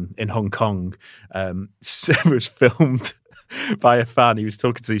tour in Hong Kong was filmed by a fan. He was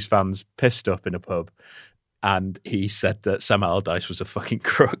talking to these fans pissed up in a pub, and he said that Sam Allardyce was a fucking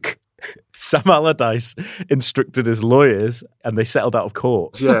crook. Sam Allardyce instructed his lawyers and they settled out of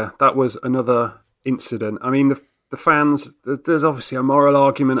court. Yeah, that was another incident. I mean, the fans, there's obviously a moral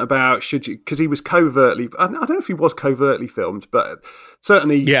argument about should you, because he was covertly, I don't know if he was covertly filmed, but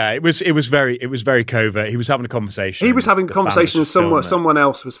certainly. Yeah, it was very covert. He was having a conversation. He was having a conversation and someone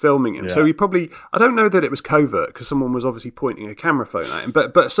else was filming him. Yeah. So he probably, I don't know that it was covert because someone was obviously pointing a camera phone at him,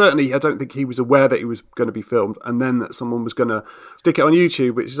 but certainly I don't think he was aware that he was going to be filmed and then that someone was going to stick it on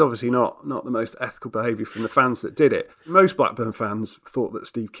YouTube, which is obviously not the most ethical behaviour from the fans that did it. Most Blackburn fans thought that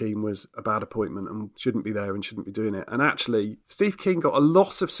Steve Keane was a bad appointment and shouldn't be there and shouldn't be doing it. And actually, Steve Keane got a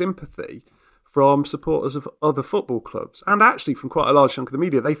lot of sympathy from supporters of other football clubs and actually from quite a large chunk of the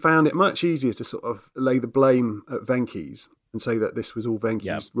media. They found it much easier to sort of lay the blame at Venky's and say that this was all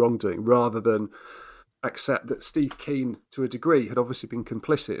Venky's wrongdoing rather than accept that Steve Kean, to a degree, had obviously been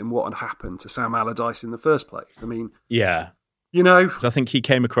complicit in what had happened to Sam Allardyce in the first place. I mean, yeah. You know, 'cause I think he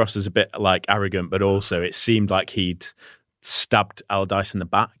came across as a bit like arrogant, but also it seemed like he'd stabbed Allardyce in the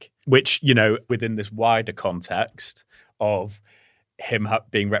back, which, you know, within this wider context of him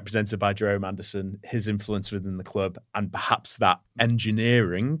being represented by Jerome Anderson, his influence within the club, and perhaps that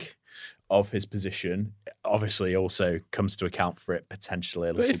engineering of his position obviously also comes to account for it potentially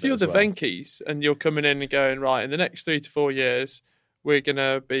a little bit. But if you're the Venky's and you're coming in and going, right, in the next 3 to 4 years, we're going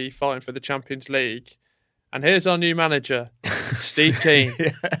to be fighting for the Champions League, and here's our new manager, Steve Kean.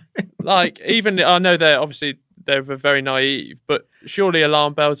 Like, even, I know they're very naive, but surely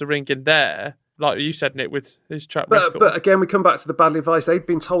alarm bells are ringing there. Like you said, Nick, with his track record. But again, we come back to the badly advised. They'd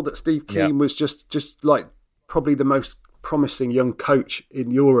been told that Steve Kean was just like probably the most promising young coach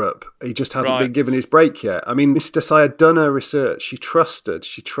in Europe. He just hadn't been given his break yet. I mean, Miss Desai had done her research. She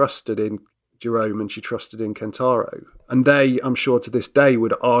trusted in Jerome and she trusted in Kentaro. And they, I'm sure to this day,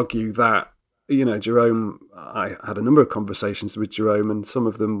 would argue that, you know, Jerome, I had a number of conversations with Jerome and some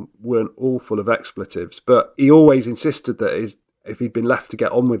of them weren't all full of expletives, but he always insisted that if he'd been left to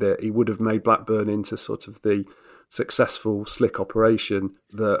get on with it, he would have made Blackburn into sort of the successful, slick operation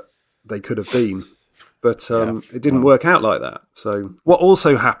that they could have been. But it didn't work out like that. So what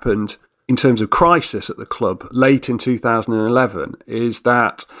also happened in terms of crisis at the club late in 2011 is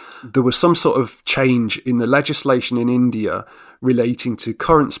that there was some sort of change in the legislation in India relating to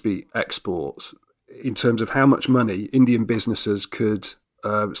currency exports in terms of how much money Indian businesses could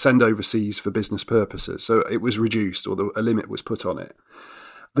send overseas for business purposes. So it was reduced, or a limit was put on it.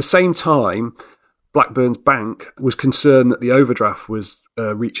 At the same time, Blackburn's bank was concerned that the overdraft was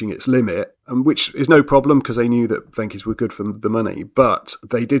reaching its limit, which is no problem because they knew that Venky's were good for the money. But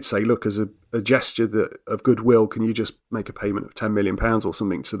they did say, look, as a gesture of goodwill, can you just make a payment of £10 million or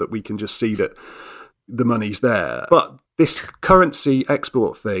something so that we can just see that the money's there? But this currency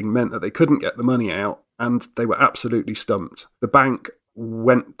export thing meant that they couldn't get the money out and they were absolutely stumped. The bank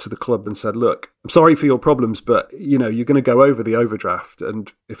went to the club and said, look, I'm sorry for your problems, but you know, you're going to go over the overdraft, and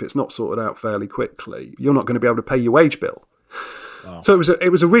if it's not sorted out fairly quickly, you're not going to be able to pay your wage bill. Wow. So it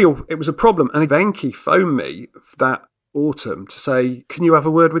was a problem. And Venky phoned me that autumn to say, can you have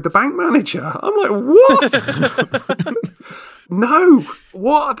a word with the bank manager? I'm like, what? No,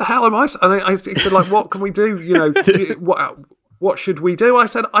 what the hell am I? And he said, like, what can we do? You know, what should we do? I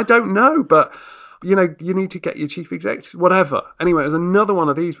said, I don't know, but you know, you need to get your chief executive, whatever. Anyway, it was another one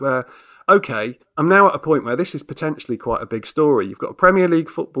of these where, okay, I'm now at a point where this is potentially quite a big story. You've got a Premier League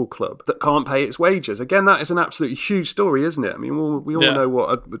football club that can't pay its wages. Again, that is an absolutely huge story, isn't it? I mean, we all know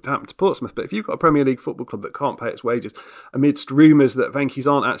what happened to Portsmouth, but if you've got a Premier League football club that can't pay its wages, amidst rumours that Venky's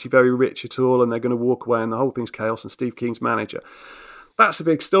aren't actually very rich at all and they're going to walk away and the whole thing's chaos and Steve Kean's manager, that's a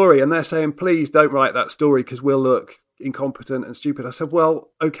big story. And they're saying, please don't write that story because we'll look incompetent and stupid. I said,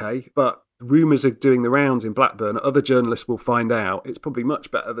 well, okay, but rumours are doing the rounds in Blackburn. Other journalists will find out. It's probably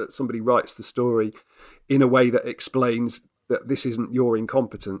much better that somebody writes the story in a way that explains that this isn't your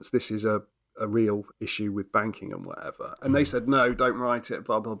incompetence. This is a real issue with banking and whatever. And they said, no, don't write it,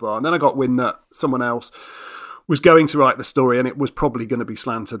 blah, blah, blah. And then I got wind that someone else was going to write the story and it was probably going to be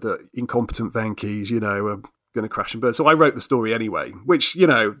slanted that incompetent Venky's, you know, are going to crash and burn. So I wrote the story anyway, which, you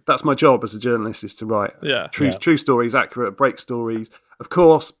know, that's my job as a journalist, is to write true stories, accurate, break stories. Of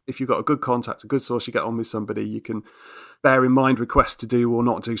course, if you've got a good contact, a good source, you get on with somebody, you can bear in mind requests to do or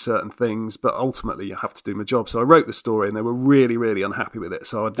not do certain things, but ultimately you have to do my job. So I wrote the story and they were really, really unhappy with it.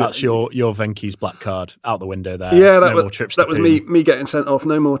 So that's your Venky's black card out the window there. Yeah, that was me getting sent off.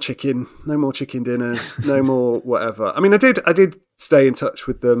 No more chicken dinners, no more whatever. I mean, I did stay in touch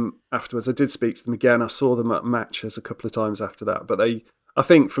with them afterwards. I did speak to them again. I saw them at matches a couple of times after that, but I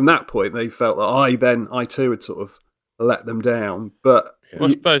think from that point they felt that I too had sort of let them down. But I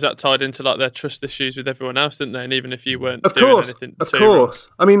suppose that tied into like their trust issues with everyone else, didn't they? And even if you weren't doing anything of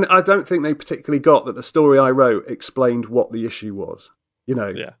course. I mean, I don't think they particularly got that the story I wrote explained what the issue was. You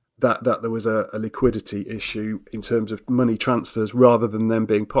know, that there was a liquidity issue in terms of money transfers rather than them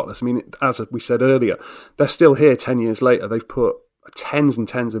being potless. I mean, as we said earlier, they're still here 10 years later. They've put tens and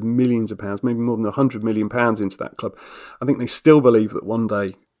tens of millions of pounds, maybe more than £100 million into that club. I think they still believe that one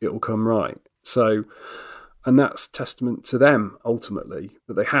day it will come right. So, and that's testament to them, ultimately,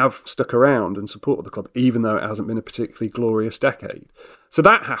 that they have stuck around and supported the club, even though it hasn't been a particularly glorious decade. So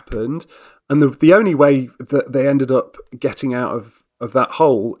that happened, and the only way that they ended up getting out of that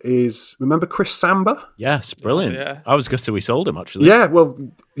hole is, remember Chris Samba? Yes, brilliant. Yeah. I was gutted we sold him, actually. Yeah, well,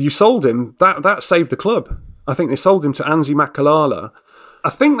 you sold him. That saved the club. I think they sold him to Anzi Makalala, I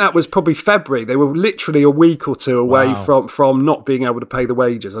think that was probably February. They were literally a week or two away from not being able to pay the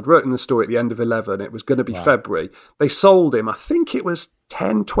wages. I'd written the story at the end of 11. It was going to be February. They sold him, I think it was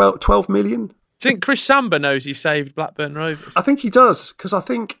 12 million. Do you think Chris Samba knows he saved Blackburn Rovers? I think he does, because I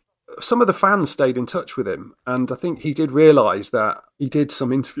think some of the fans stayed in touch with him, and I think he did realise that he did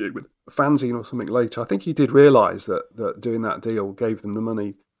some interview with a fanzine or something later. I think he did realise that doing that deal gave them the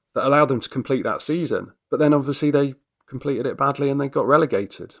money that allowed them to complete that season. But then obviously they completed it badly and they got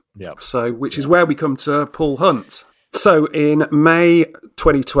relegated. Yep. So, which is where we come to Paul Hunt. So in May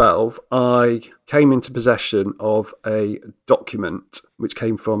 2012, I came into possession of a document which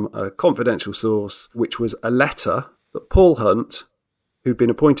came from a confidential source, which was a letter that Paul Hunt, who'd been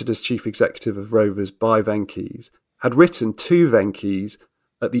appointed as chief executive of Rovers by Venky's, had written to Venky's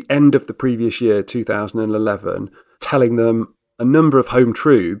at the end of the previous year, 2011, telling them a number of home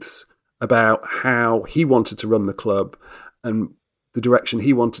truths about how he wanted to run the club and the direction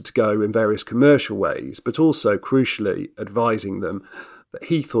he wanted to go in various commercial ways, but also, crucially, advising them that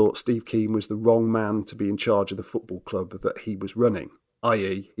he thought Steve Kean was the wrong man to be in charge of the football club that he was running,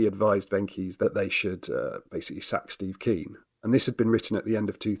 i.e. he advised Venky's that they should basically sack Steve Kean. And this had been written at the end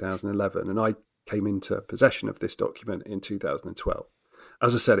of 2011, and I came into possession of this document in 2012.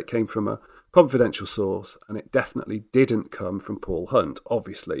 As I said, it came from a confidential source, and it definitely didn't come from Paul Hunt.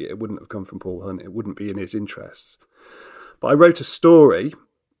 Obviously, it wouldn't have come from Paul Hunt. It wouldn't be in his interests. But I wrote a story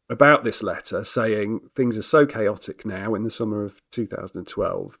about this letter saying things are so chaotic now in the summer of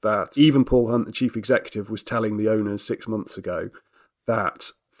 2012 that even Paul Hunt, the chief executive, was telling the owners 6 months ago that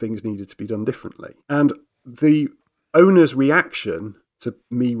things needed to be done differently. And the owner's reaction to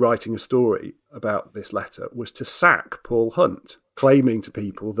me writing a story about this letter was to sack Paul Hunt, claiming to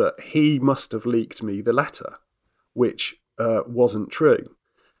people that he must have leaked me the letter, which wasn't true.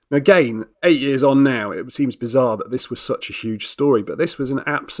 Now, again, 8 years on now, it seems bizarre that this was such a huge story, but this was an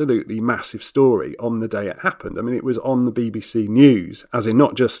absolutely massive story on the day it happened. I mean, it was on the BBC News, as in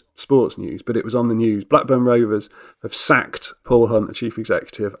not just sports news, but it was on the news. Blackburn Rovers have sacked Paul Hunt, the chief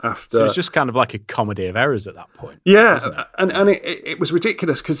executive, after... So it's just kind of like a comedy of errors at that point. Yeah, and it was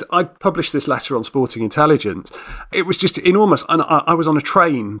ridiculous because I published this letter on Sporting Intelligence. It was just enormous. And I was on a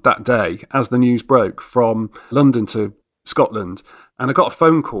train that day as the news broke from London to Scotland, and I got a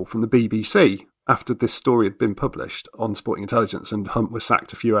phone call from the BBC after this story had been published on Sporting Intelligence and Hunt was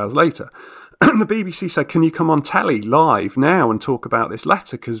sacked a few hours later. And the BBC said, can you come on telly live now and talk about this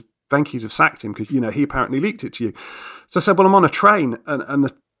letter because Venky's have sacked him because, he apparently leaked it to you. So I said, well, I'm on a train and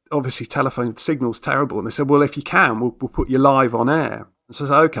the obviously telephone signal's terrible. And they said, well, if you can, we'll put you live on air. And so I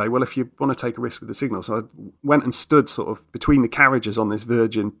said, okay, well, if you want to take a risk with the signal. So I went and stood sort of between the carriages on this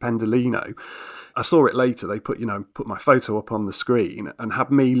Virgin Pendolino. I saw it later. They put my photo up on the screen and had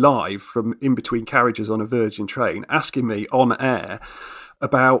me live from in between carriages on a Virgin train, asking me on air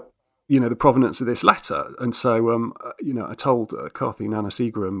about, the provenance of this letter. And so, I told Carthy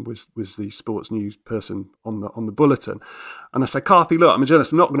Nana-Seagram was the sports news person on the bulletin. And I said, Carthy, look, I'm a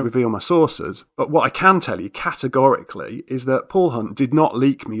journalist. I'm not going to reveal my sources. But what I can tell you categorically is that Paul Hunt did not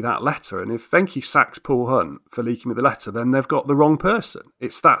leak me that letter. And if Venky sacks Paul Hunt for leaking me the letter, then they've got the wrong person.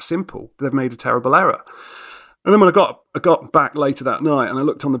 It's that simple. They've made a terrible error. And then when I got back later that night and I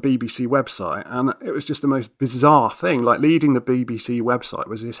looked on the BBC website, and it was just the most bizarre thing. Like, leading the BBC website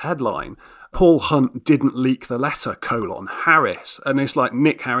was this headline, Paul Hunt didn't leak the letter, Harris. And it's like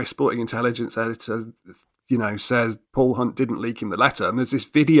Nick Harris, Sporting Intelligence editor, says Paul Hunt didn't leak him the letter. And there's this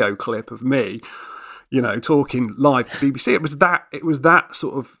video clip of me, talking live to BBC. It was that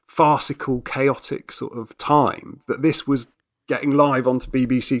sort of farcical, chaotic sort of time that this was getting live onto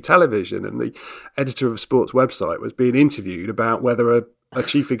BBC television, and the editor of a sports website was being interviewed about whether a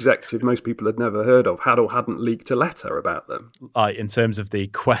chief executive most people had never heard of had or hadn't leaked a letter about them. In terms of the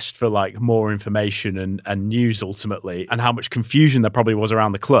quest for more information and news ultimately, and how much confusion there probably was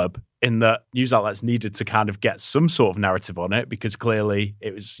around the club, in that news outlets needed to kind of get some sort of narrative on it, because clearly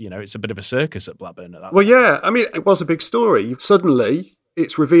it was, it's a bit of a circus at Blackburn at that time. Yeah, I mean, it was a big story. Suddenly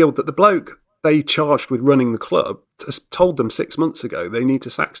it's revealed that the bloke they charged with running the club told them 6 months ago they need to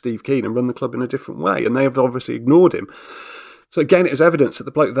sack Steve Kean and run the club in a different way, and they have obviously ignored him. So again, it is evidence that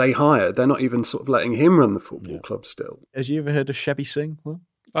the bloke they hired, they're not even sort of letting him run the football club still. Has you ever heard of Shebby Singh?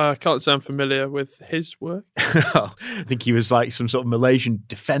 I can't say I'm familiar with his work. I think he was like some sort of Malaysian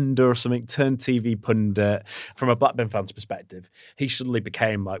defender or something, turned TV pundit. From a Blackburn fan's perspective, he suddenly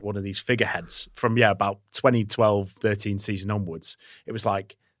became like one of these figureheads from, about 2012-13 season onwards. It was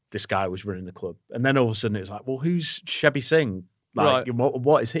like, this guy was running the club. And then all of a sudden it was like, well, who's Shebby Singh? Like, right.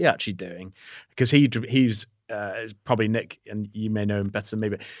 what is he actually doing? Because he's probably Nick, and you may know him better than me,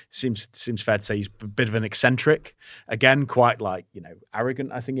 but seems fair to say he's a bit of an eccentric. Again, quite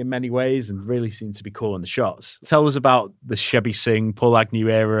arrogant, I think, in many ways, and really seems to be calling the shots. Tell us about the Shebby Singh, Paul Agnew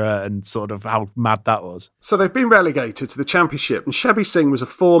era and sort of how mad that was. So they've been relegated to the Championship, and Shebby Singh was a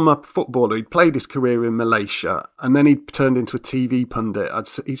former footballer who'd played his career in Malaysia, and then he turned into a TV pundit.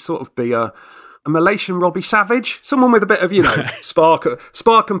 He'd sort of be a Malaysian Robbie Savage, someone with a bit of,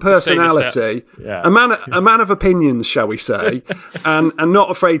 spark and personality, a man of opinions, shall we say, and not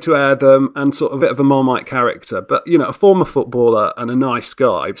afraid to air them, and sort of a bit of a Marmite character, but, a former footballer and a nice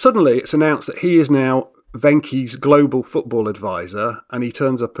guy. Suddenly it's announced that he is now Venky's global football advisor, and he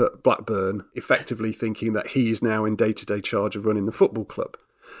turns up at Blackburn effectively thinking that he is now in day-to-day charge of running the football club.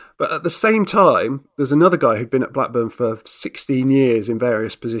 But at the same time, there's another guy who'd been at Blackburn for 16 years in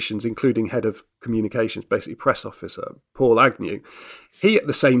various positions, including head of communications, basically press officer, Paul Agnew. He, at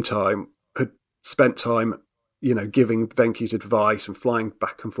the same time, had spent time, giving Venky's advice and flying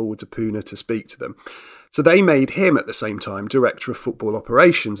back and forward to Pune to speak to them. So they made him, at the same time, director of football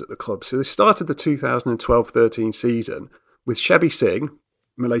operations at the club. So they started the 2012-13 season with Shebby Singh,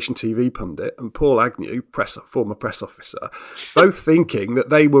 Malaysian TV pundit, and Paul Agnew, former press officer, both thinking that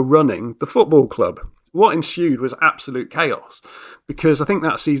they were running the football club. What ensued was absolute chaos, because I think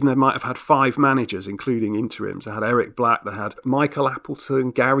that season they might have had 5 managers, including interims. They had Eric Black, they had Michael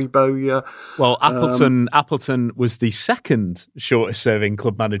Appleton, Gary Bowyer. Well, Appleton was the second shortest serving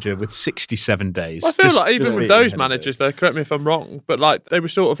club manager with 67 days. I feel like even with those managers, though, correct me if I'm wrong, but they were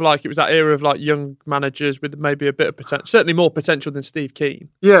sort of it was that era of young managers with maybe a bit of potential, certainly more potential than Steve Keane.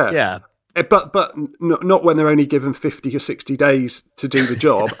 Yeah. But not when they're only given 50 or 60 days to do the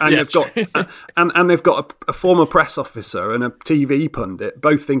job, and they've got a former press officer and a TV pundit,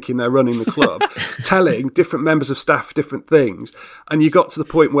 both thinking they're running the club, telling different members of staff different things, and you got to the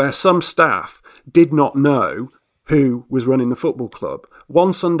point where some staff did not know who was running the football club.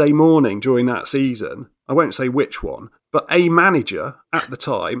 One Sunday morning during that season, I won't say which one, but a manager at the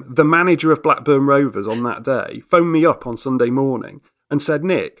time, the manager of Blackburn Rovers on that day, phoned me up on Sunday morning and said,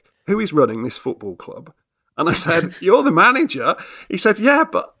 "Nick, who is running this football club?" And I said, "You're the manager." He said, "Yeah,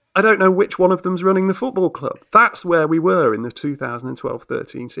 but I don't know which one of them's running the football club." That's where we were in the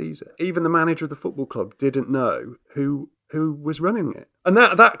 2012-13 season. Even the manager of the football club didn't know who was running it. And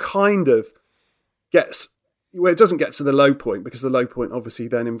that kind of gets... Well, it doesn't get to the low point, because the low point obviously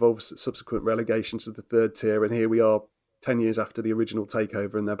then involves subsequent relegation to the third tier, and here we are 10 years after the original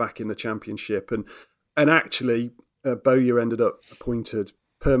takeover, and they're back in the Championship. And actually, Bowyer ended up appointed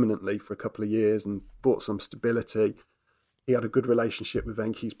permanently for a couple of years and brought some stability. He had a good relationship with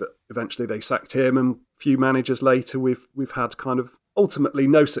Venky's, but eventually they sacked him, and a few managers later we've had kind of ultimately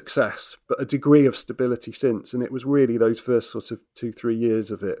no success, but a degree of stability since. And it was really those first sort of 2-3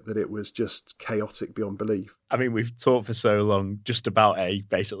 years of it that it was just chaotic beyond belief. I mean, we've talked for so long just about a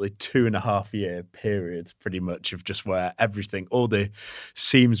basically 2.5 year period, pretty much, of just where everything, all the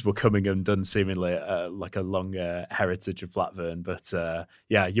seams were coming undone, seemingly like a long heritage of Blackburn. But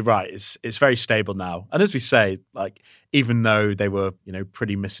yeah, you're right. It's very stable now. And as we say, even though they were,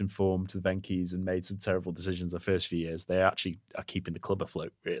 pretty misinformed to the Venky's and made some terrible decisions the first few years, they actually are keeping the club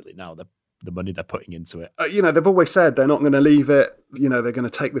afloat, really, now. The money they're putting into it. They've always said they're not going to leave it. They're going to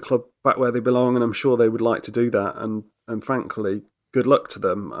take the club back where they belong, and I'm sure they would like to do that. And frankly, good luck to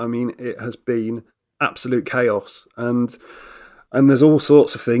them. I mean, it has been absolute chaos, and there's all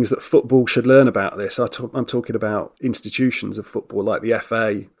sorts of things that football should learn about this. I'm talking about institutions of football like the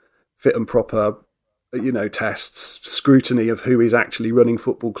FA, fit and proper, tests, scrutiny of who is actually running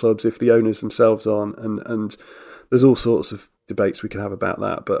football clubs if the owners themselves aren't, and there's all sorts of debates we can have about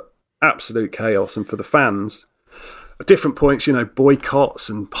that, but absolute chaos. And for the fans, at different points, boycotts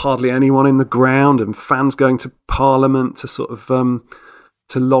and hardly anyone in the ground, and fans going to Parliament to sort of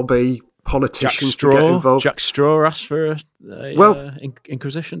to lobby politicians to get involved. Jack Straw asked for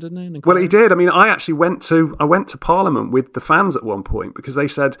inquisition, didn't he? Well, he did. I mean, I actually went to Parliament with the fans at one point, because they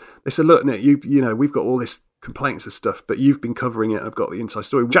said, "Look, Nick, we've got all this complaints and stuff, but you've been covering it and I've got the inside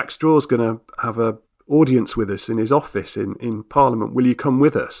story. Jack Straw's going to have a audience with us in his office in Parliament. Will you come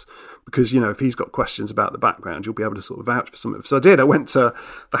with us? Because, if he's got questions about the background, you'll be able to sort of vouch for some of it." So I did. I went to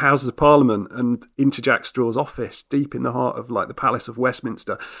the Houses of Parliament and into Jack Straw's office, deep in the heart of the Palace of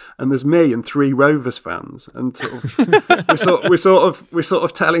Westminster. And there's me and 3 Rovers fans, and we're sort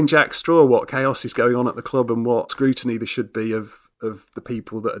of telling Jack Straw what chaos is going on at the club and what scrutiny there should be of the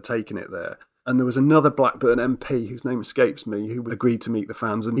people that are taking it there. And there was another Blackburn MP whose name escapes me, who agreed to meet the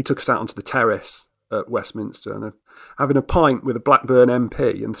fans, and he took us out onto the terrace at Westminster and having a pint with a Blackburn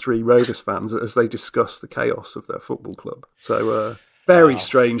MP and 3 Rovers fans as they discussed the chaos of their football club. So Very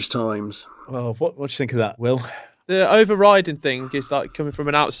strange times. Well, what do you think of that, Will? The overriding thing is like coming from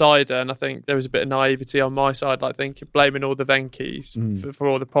an outsider, and I think there was a bit of naivety on my side, like thinking blaming all the Venky's for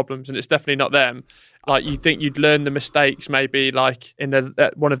all the problems, and it's definitely not them. Like you think you'd learn the mistakes maybe like in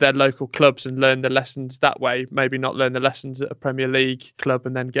one of their local clubs and learn the lessons that way, maybe not learn the lessons at a Premier League club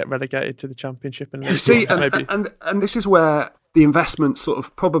and then get relegated to the Championship. And see, and this is where the investment sort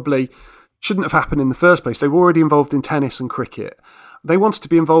of probably shouldn't have happened in the first place. They were already involved in tennis and cricket. They wanted to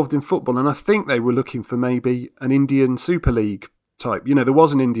be involved in football, and I think they were looking for maybe an Indian Super League type. You know, there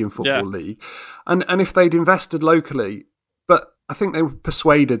was an Indian Football League. And if they'd invested locally, but I think they were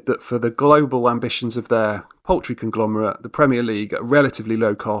persuaded that for the global ambitions of their poultry conglomerate, the Premier League at relatively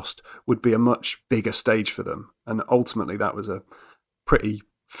low cost would be a much bigger stage for them. And ultimately that was a pretty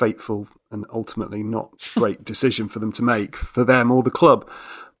fateful and ultimately not great decision for them to make, for them or the club.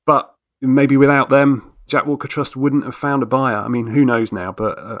 But maybe without them, Jack Walker Trust wouldn't have found a buyer. I mean, who knows now,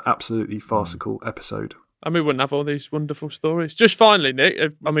 but absolutely farcical episode. I mean, we wouldn't have all these wonderful stories. Just finally,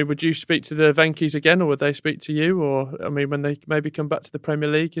 Nick, I mean, would you speak to the Venky's again, or would they speak to you? Or, I mean, when they maybe come back to the Premier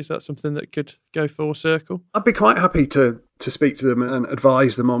League, is that something that could go full circle? I'd be quite happy to speak to them and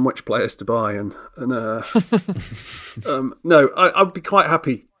advise them on which players to buy. No, I'd be quite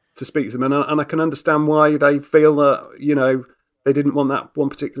happy to speak to them, and I can understand why they feel that, you know, they didn't want that one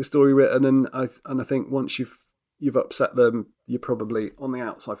particular story written, and I think once you've upset them, you're probably on the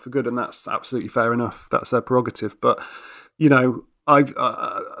outside for good, and that's absolutely fair enough. That's their prerogative. But you know,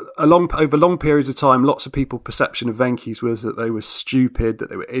 over long periods of time, lots of people's perception of Venky's was that they were stupid,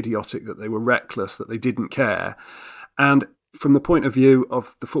 that they were idiotic, that they were reckless, that they didn't care. And from the point of view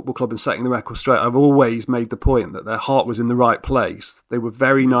of the football club and setting the record straight, I've always made the point that their heart was in the right place. They were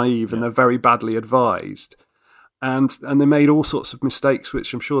very naive and they're very badly advised. And they made all sorts of mistakes,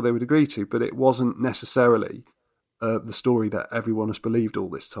 which I'm sure they would agree to, but it wasn't necessarily the story that everyone has believed all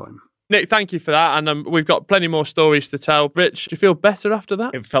this time. Nick, thank you for that. And we've got plenty more stories to tell. Rich, do you feel better after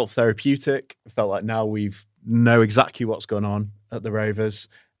that? It felt therapeutic. It felt like now we know exactly what's going on at the Rovers.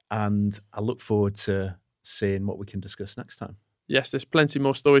 And I look forward to seeing what we can discuss next time. Yes, there's plenty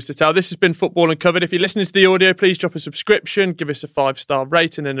more stories to tell. This has been Football Uncovered. If you're listening to the audio, please drop a subscription, give us a 5-star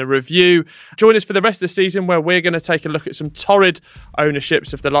rating and a review. Join us for the rest of the season where we're going to take a look at some torrid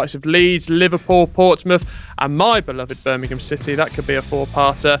ownerships of the likes of Leeds, Liverpool, Portsmouth and my beloved Birmingham City. That could be a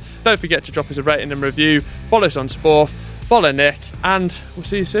 4-parter. Don't forget to drop us a rating and review. Follow us on Sporf, follow Nick, and we'll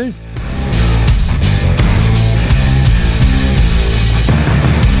see you soon.